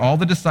 gathered all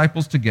the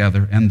disciples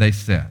together, and they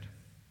said,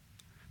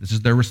 this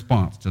is their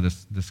response to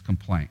this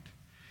complaint.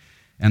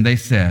 And they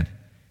said,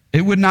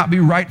 it would not be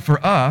right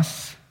for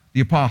us, the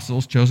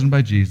apostles chosen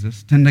by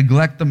Jesus, to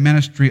neglect the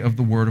ministry of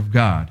the Word of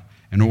God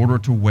in order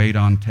to wait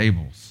on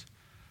tables.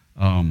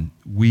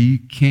 We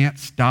can't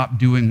stop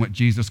doing what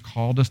Jesus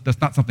called us. That's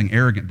not something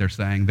arrogant they're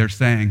saying. They're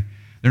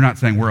not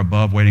saying we're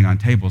above waiting on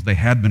tables. They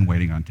had been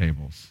waiting on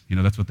tables.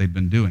 That's what they'd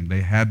been doing.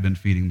 They had been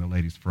feeding the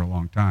ladies for a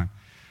long time.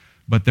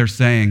 But they're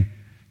saying,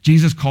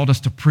 Jesus called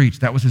us to preach.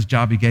 That was his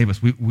job he gave us.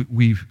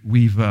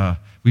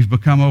 We've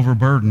become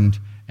overburdened,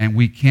 and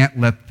we can't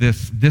let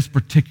this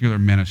particular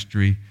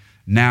ministry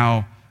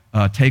now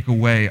take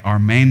away our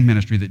main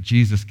ministry that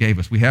Jesus gave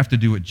us. We have to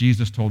do what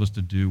Jesus told us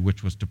to do,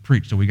 which was to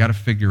preach. So we got to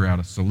figure out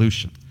a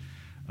solution.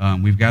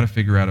 We've got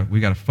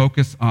to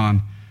focus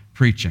on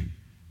preaching.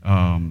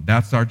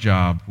 That's our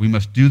job. We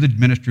must do the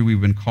ministry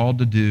we've been called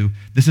to do.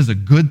 This is a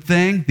good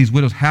thing. These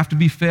widows have to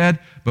be fed,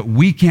 but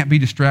we can't be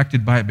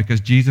distracted by it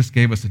because Jesus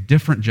gave us a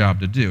different job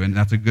to do, and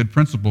that's a good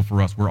principle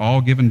for us. We're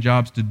all given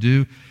jobs to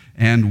do,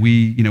 and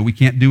we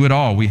can't do it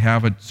all. We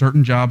have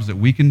certain jobs that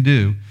we can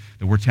do,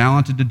 that we're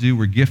talented to do,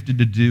 we're gifted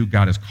to do,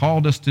 God has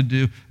called us to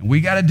do, and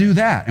we got to do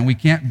that, and we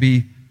can't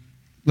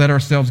let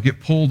ourselves get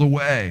pulled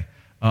away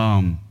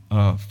to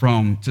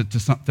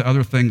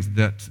other things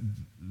that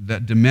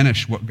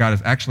diminish what God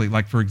is actually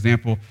like. For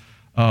example,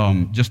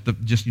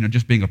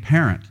 just being a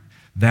parent.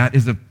 That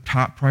is a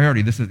top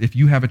priority. If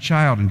you have a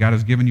child and God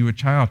has given you a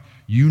child,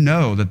 you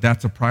know that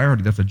that's a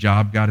priority. That's a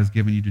job God has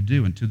given you to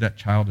do. And to that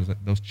child,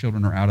 those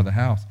children are out of the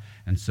house,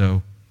 and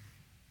so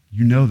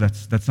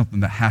that's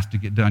something that has to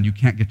get done. You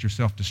can't get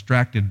yourself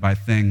distracted by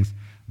things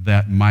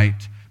that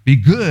might be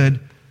good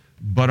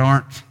but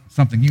aren't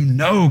something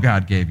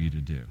God gave you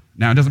to do.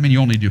 Now, it doesn't mean you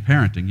only do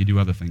parenting. You do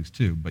other things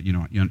too, but you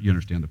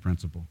understand the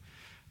principle.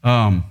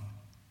 And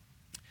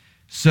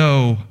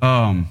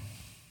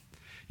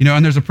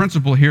there's a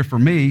principle here for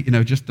me,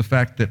 just the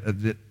fact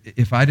that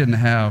if I didn't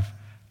have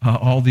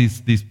all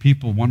these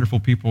people, wonderful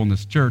people in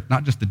this church,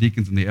 not just the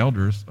deacons and the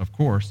elders, of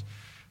course,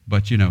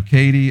 But,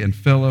 Katie and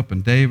Philip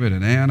and David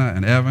and Anna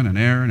and Evan and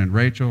Aaron and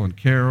Rachel and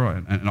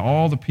Carol and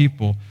all the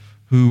people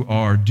who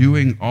are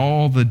doing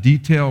all the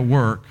detail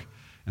work,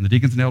 and the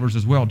deacons and elders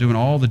as well, doing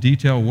all the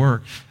detail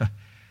work.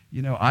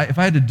 If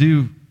I had to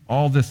do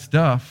all this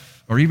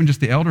stuff, or even just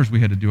the elders we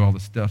had to do all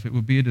this stuff, it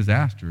would be a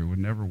disaster. It would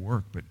never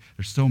work. But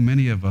there's so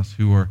many of us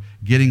who are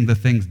getting the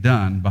things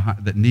done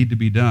that need to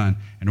be done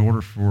in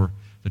order for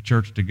the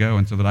church to go,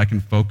 and so that I can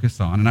focus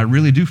on, and I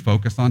really do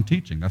focus on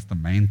teaching. That's the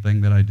main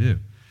thing that I do,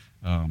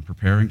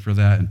 preparing for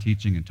that and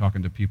teaching and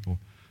talking to people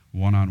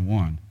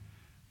one-on-one.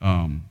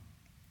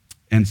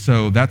 And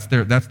so that's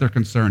their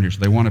concern here.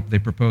 So they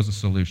propose a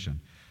solution.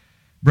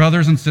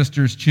 Brothers and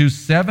sisters, choose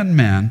 7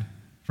 men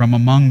from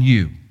among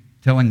you,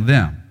 telling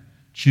them,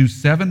 choose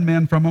 7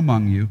 men from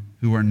among you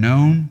who are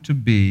known to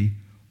be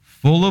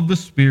full of the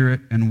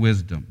Spirit and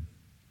wisdom,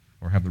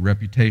 or have the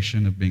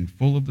reputation of being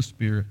full of the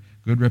Spirit,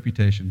 good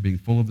reputation, being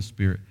full of the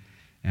Spirit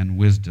and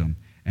wisdom.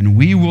 And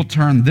we will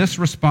turn this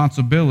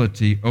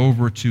responsibility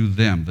over to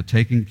them, the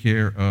taking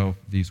care of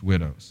these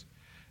widows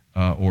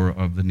or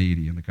of the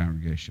needy in the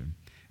congregation.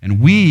 And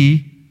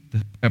we,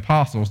 the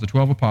apostles, the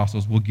 12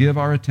 apostles, will give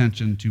our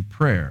attention to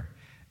prayer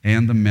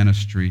and the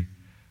ministry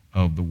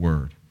of the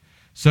word.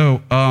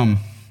 So I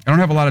don't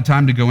have a lot of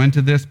time to go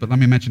into this, but let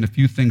me mention a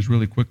few things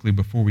really quickly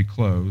before we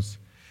close.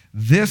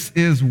 This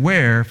is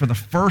where, for the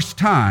first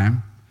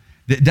time,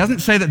 it doesn't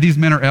say that these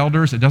men are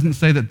elders. It doesn't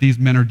say that these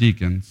men are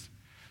deacons.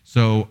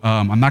 So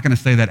I'm not going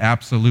to say that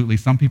absolutely.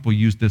 Some people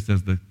use this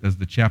as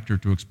the chapter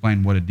to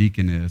explain what a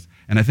deacon is,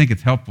 and I think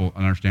it's helpful to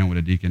understand what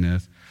a deacon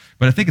is.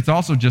 But I think it's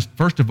also just,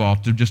 first of all,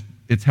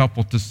 it's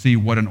helpful to see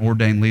what an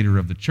ordained leader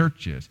of the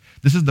church is.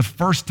 This is the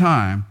first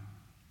time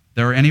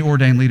there are any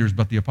ordained leaders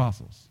but the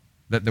apostles,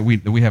 that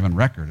we have in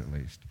record at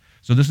least.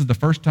 So this is the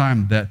first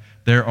time that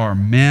there are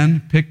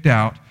men picked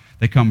out.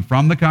 They come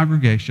from the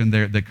congregation.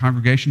 The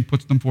congregation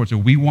puts them forward. So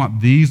we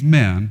want these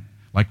men,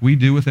 like we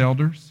do with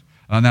elders.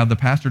 Now, the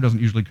pastor doesn't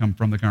usually come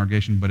from the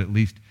congregation, but at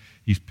least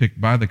he's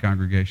picked by the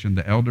congregation.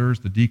 The elders,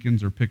 the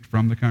deacons, are picked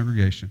from the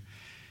congregation.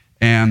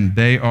 And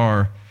they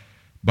are,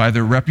 by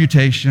their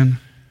reputation,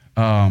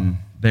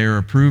 they are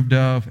approved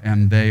of,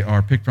 and they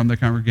are picked from the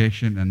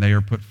congregation, and they are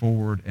put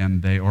forward,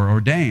 and they are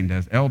ordained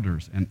as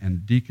elders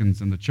and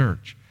deacons in the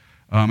church.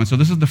 And so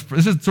this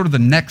is sort of the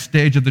next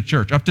stage of the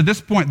church. Up to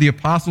this point, the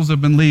apostles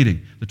have been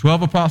leading. The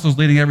 12 apostles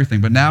leading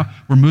everything. But now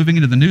we're moving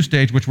into the new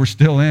stage, which we're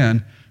still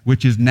in,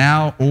 which is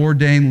now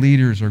ordained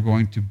leaders are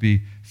going to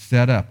be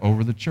set up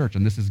over the church.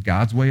 And this is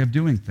God's way of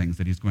doing things,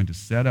 that he's going to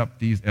set up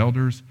these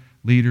elders,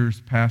 leaders,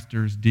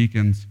 pastors,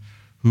 deacons,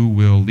 who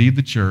will lead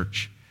the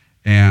church.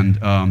 And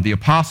the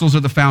apostles are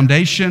the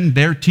foundation.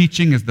 Their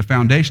teaching is the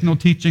foundational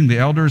teaching. The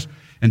elders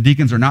and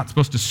deacons are not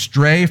supposed to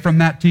stray from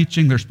that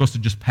teaching. They're supposed to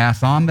just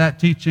pass on that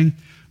teaching.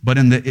 But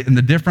in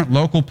the different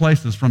local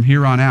places from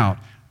here on out,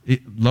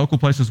 local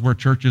places where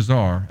churches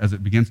are, as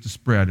it begins to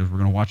spread, as we're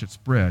going to watch it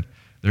spread,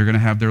 they're going to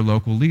have their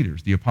local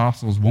leaders. The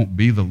apostles won't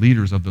be the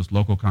leaders of those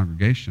local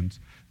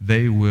congregations.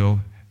 They will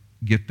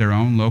get their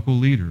own local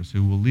leaders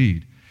who will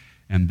lead.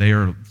 And they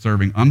are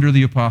serving under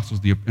the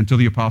apostles until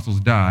the apostles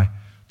die.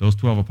 Those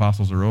 12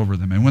 apostles are over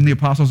them. And when the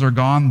apostles are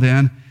gone,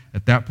 then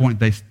at that point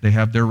they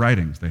have their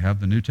writings. They have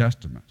the New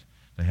Testament.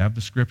 They have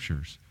the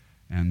scriptures.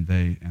 And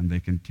they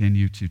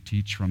continue to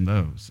teach from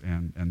those.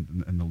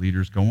 And the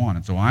leaders go on.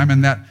 And so I'm in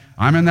that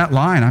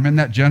line. I'm in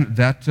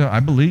that I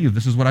believe.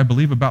 This is what I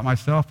believe about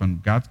myself.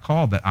 And God's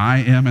called that I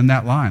am in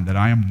that line, that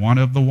I am one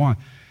of the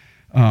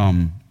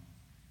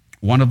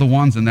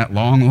ones in that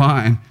long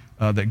line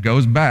that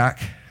goes back,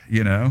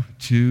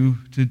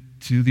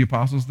 to the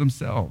apostles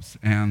themselves.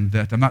 And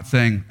that I'm not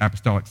saying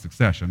apostolic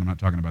succession. I'm not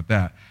talking about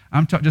that.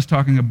 I'm just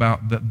talking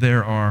about that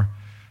there are,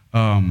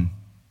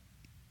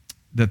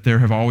 that there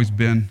have always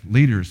been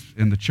leaders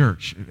in the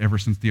church ever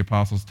since the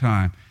apostles'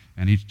 time.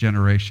 And each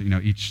generation,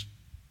 each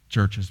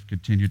church has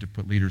continued to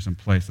put leaders in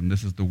place. And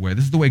this is the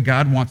way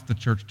God wants the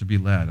church to be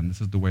led. And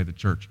this is the way the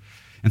church.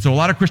 And so a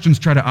lot of Christians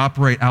try to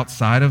operate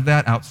outside of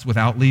that,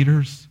 without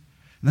leaders.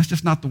 And that's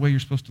just not the way you're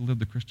supposed to live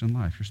the Christian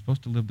life. You're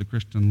supposed to live the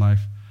Christian life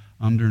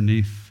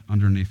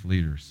underneath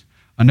leaders.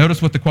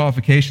 Notice what the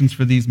qualifications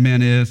for these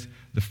men is.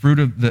 The fruit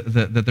of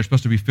that they're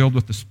supposed to be filled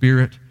with the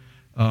Spirit,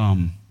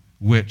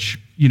 which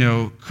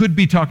could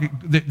be talking.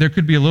 There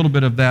could be a little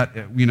bit of that.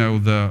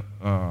 The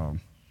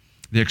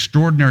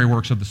extraordinary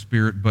works of the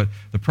Spirit, but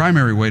the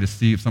primary way to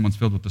see if someone's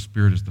filled with the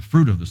Spirit is the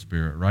fruit of the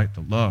Spirit, right?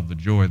 The love, the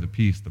joy, the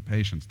peace, the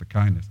patience, the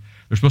kindness.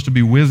 They're supposed to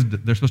be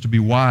wisdom. They're supposed to be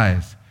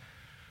wise,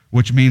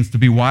 which means to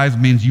be wise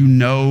means you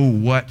know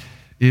what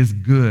is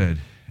good.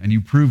 And you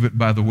prove it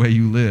by the way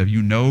you live.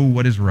 You know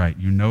what is right.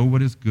 You know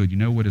what is good. You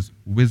know what is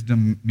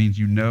wisdom means.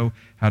 You know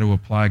how to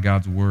apply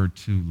God's word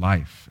to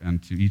life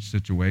and to each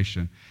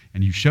situation.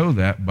 And you show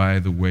that by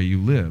the way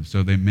you live.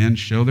 So the men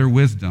show their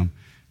wisdom.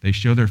 They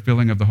show their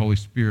filling of the Holy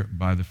Spirit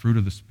by the fruit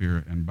of the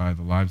Spirit and by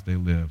the lives they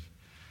live.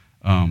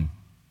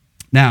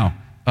 Now,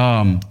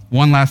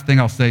 one last thing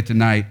I'll say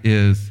tonight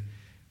is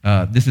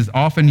this is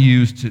often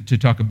used to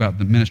talk about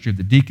the ministry of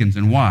the deacons.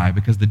 And why?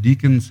 Because the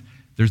deacons,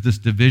 there's this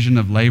division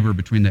of labor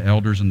between the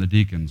elders and the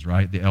deacons,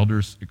 right? The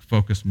elders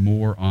focus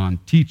more on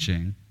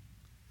teaching,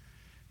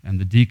 and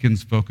the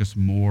deacons focus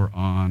more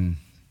on,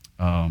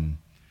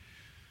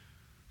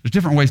 there's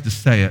different ways to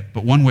say it,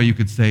 but one way you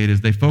could say it is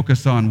they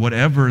focus on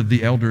whatever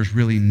the elders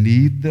really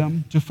need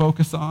them to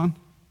focus on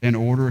in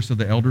order so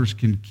the elders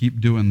can keep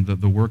doing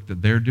the work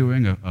that they're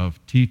doing of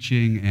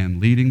teaching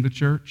and leading the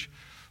church.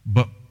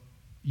 But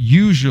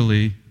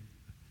usually,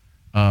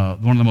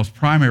 one of the most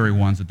primary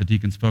ones that the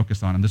deacons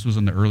focus on, and this was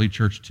in the early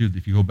church too,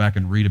 if you go back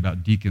and read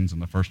about deacons in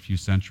the first few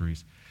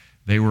centuries,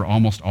 they were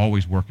almost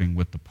always working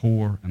with the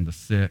poor and the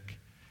sick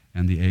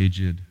and the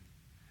aged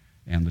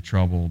and the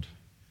troubled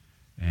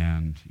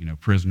and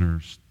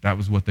prisoners. That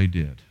was what they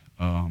did.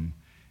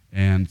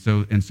 And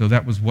so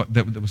that was what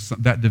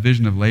that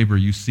division of labor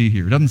you see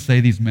here. It doesn't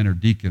say these men are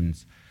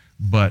deacons,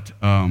 but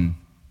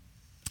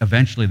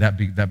eventually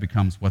that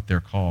becomes what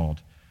they're called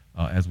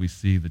as we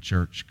see the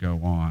church go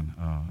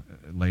on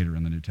later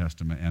in the New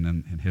Testament and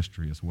in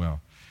history as well.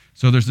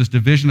 So there's this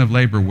division of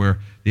labor where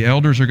the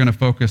elders are going to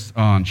focus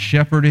on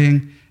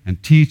shepherding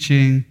and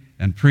teaching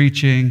and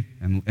preaching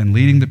and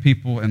leading the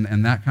people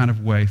in that kind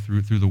of way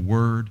through the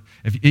word.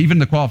 Even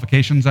the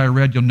qualifications I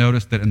read, you'll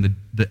notice that in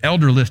the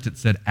elder list it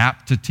said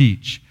apt to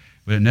teach,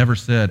 but it never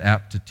said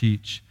apt to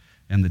teach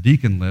in the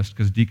deacon list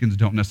because deacons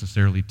don't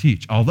necessarily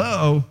teach.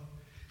 Although,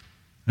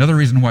 another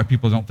reason why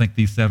people don't think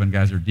these 7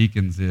 guys are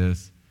deacons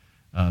is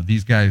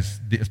these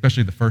guys,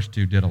 especially the first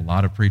 2, did a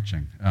lot of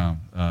preaching.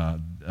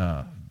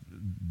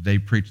 They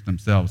preached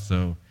themselves,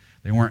 so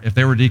they weren't. If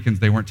they were deacons,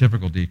 they weren't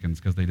typical deacons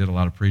because they did a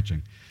lot of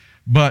preaching.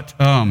 But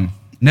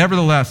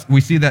nevertheless,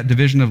 we see that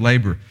division of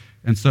labor.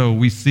 And so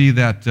we see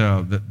that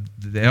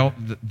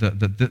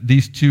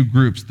these 2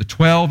 groups, the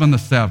 12 and the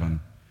 7,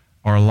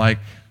 are like,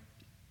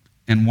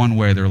 in one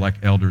way, they're like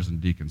elders and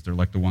deacons. They're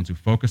like the ones who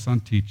focus on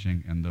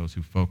teaching and those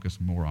who focus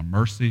more on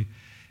mercy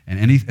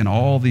and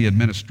all the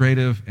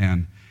administrative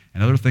and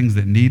other things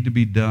that need to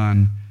be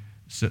done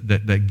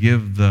that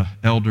give the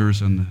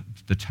elders and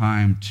the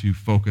time to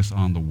focus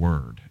on the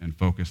word and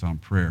focus on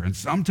prayer. And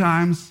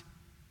sometimes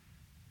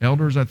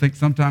elders, I think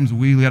sometimes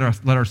we let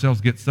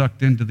ourselves get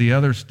sucked into the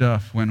other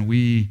stuff when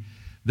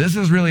this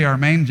is really our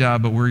main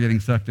job, but we're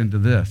getting sucked into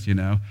this,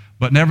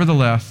 But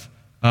nevertheless,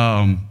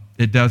 having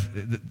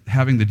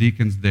the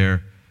deacons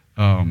there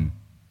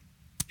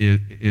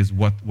is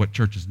what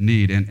churches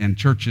need. And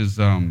churches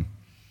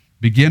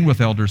begin with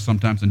elders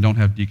sometimes and don't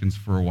have deacons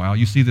for a while.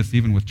 You see this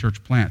even with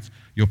church plants.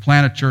 You'll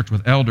plant a church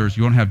with elders,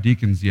 you won't have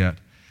deacons yet,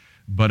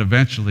 but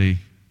eventually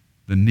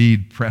the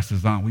need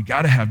presses on. We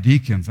got to have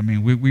deacons. I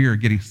mean, we are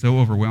getting so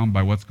overwhelmed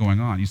by what's going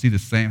on. You see the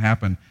same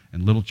happen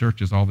in little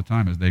churches all the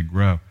time as they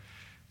grow.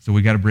 So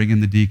we got to bring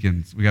in the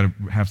deacons. We got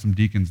to have some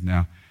deacons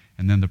now.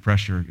 And then the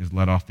pressure is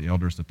let off the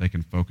elders that they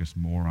can focus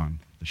more on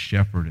the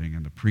shepherding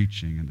and the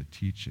preaching and the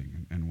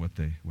teaching and what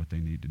they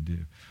need to do.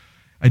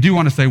 I do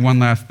want to say one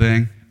last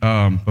thing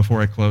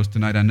before I close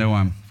tonight. I know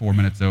I'm 4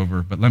 minutes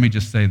over, but let me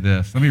just say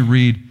this. Let me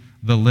read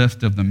the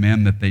list of the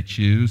men that they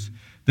choose.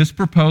 This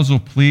proposal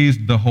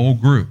pleased the whole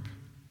group.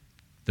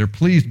 They're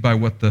pleased by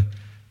what the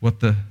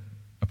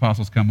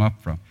apostles come up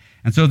from.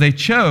 And so they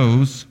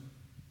chose,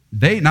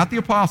 not the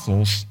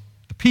apostles,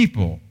 the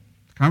people,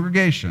 the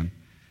congregation,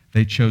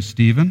 they chose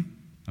Stephen,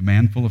 a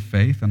man full of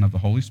faith and of the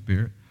Holy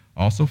Spirit,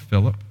 also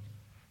Philip,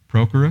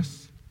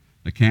 Prochorus,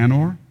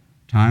 Nicanor,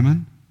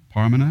 Timon,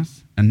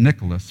 Parmenas, and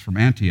Nicholas from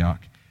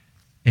Antioch,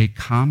 a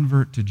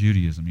convert to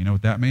Judaism. You know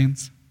what that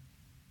means?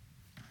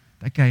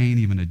 That guy ain't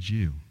even a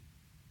Jew.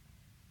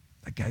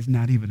 That guy's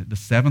not even, the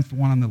 7th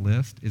one on the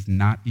list is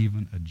not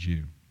even a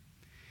Jew.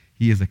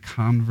 He is a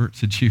convert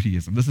to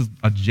Judaism. This is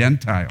a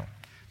Gentile.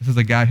 This is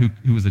a guy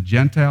who was a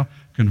Gentile,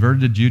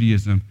 converted to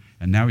Judaism,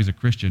 and now he's a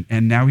Christian.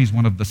 And now he's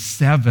one of the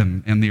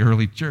 7 in the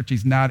early church.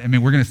 He's not,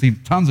 we're going to see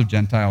tons of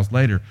Gentiles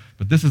later,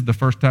 but this is the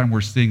first time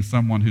we're seeing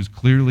someone who's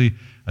clearly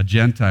a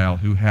Gentile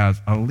who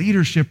has a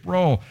leadership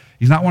role.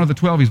 He's not one of the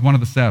 12, he's one of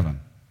the 7.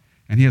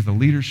 And he has a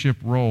leadership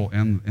role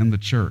in the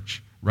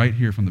church right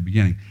here from the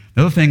beginning.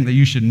 The other thing that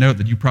you should note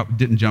that you probably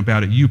didn't jump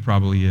out at you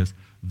probably is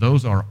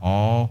those are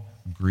all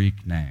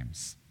Greek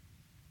names.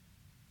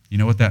 You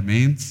know what that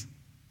means?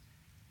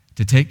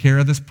 To take care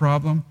of this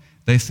problem,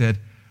 they said,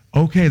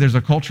 okay, there's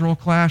a cultural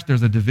clash,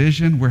 there's a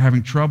division, we're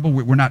having trouble,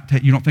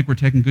 you don't think we're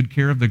taking good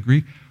care of the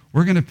Greek?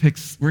 We're going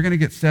to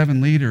get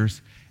 7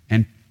 leaders,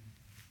 and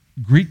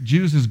Greek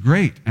Jews is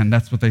great. And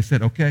that's what they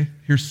said. Okay,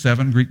 here's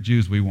 7 Greek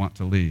Jews we want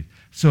to lead.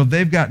 So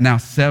they've got now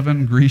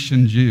 7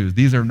 Grecian Jews.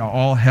 These are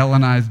all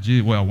Hellenized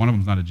Jews. Well, one of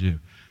them's not a Jew.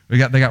 They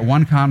got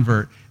 1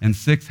 convert and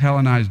 6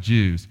 Hellenized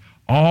Jews,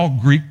 all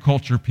Greek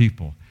culture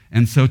people.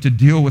 And so to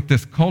deal with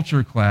this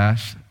culture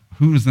clash,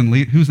 who's in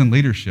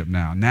leadership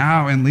now?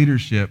 Now in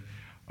leadership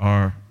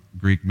are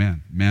Greek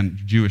men,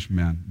 Jewish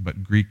men,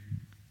 but Greek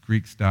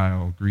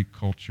style, Greek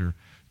culture,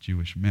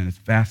 Jewish men. It's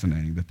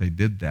fascinating that they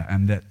did that,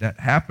 and that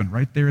happened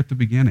right there at the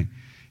beginning.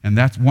 And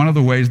that's one of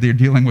the ways they're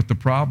dealing with the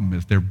problem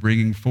is they're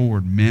bringing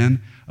forward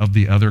men of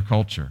the other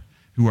culture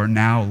who are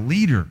now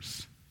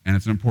leaders. And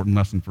it's an important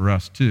lesson for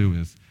us too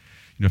is,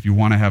 if you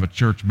want to have a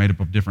church made up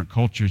of different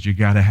cultures, you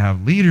got to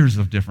have leaders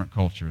of different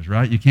cultures,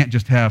 right? You can't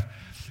just have,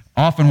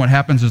 often what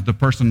happens is the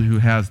person who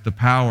has the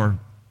power,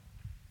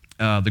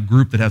 the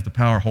group that has the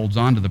power holds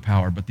on to the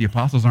power, but the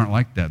apostles aren't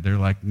like that. They're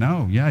like,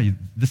 no,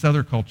 this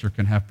other culture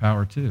can have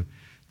power too,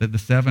 that the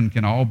seven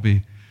can all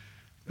be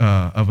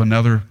of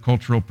another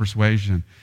cultural persuasion.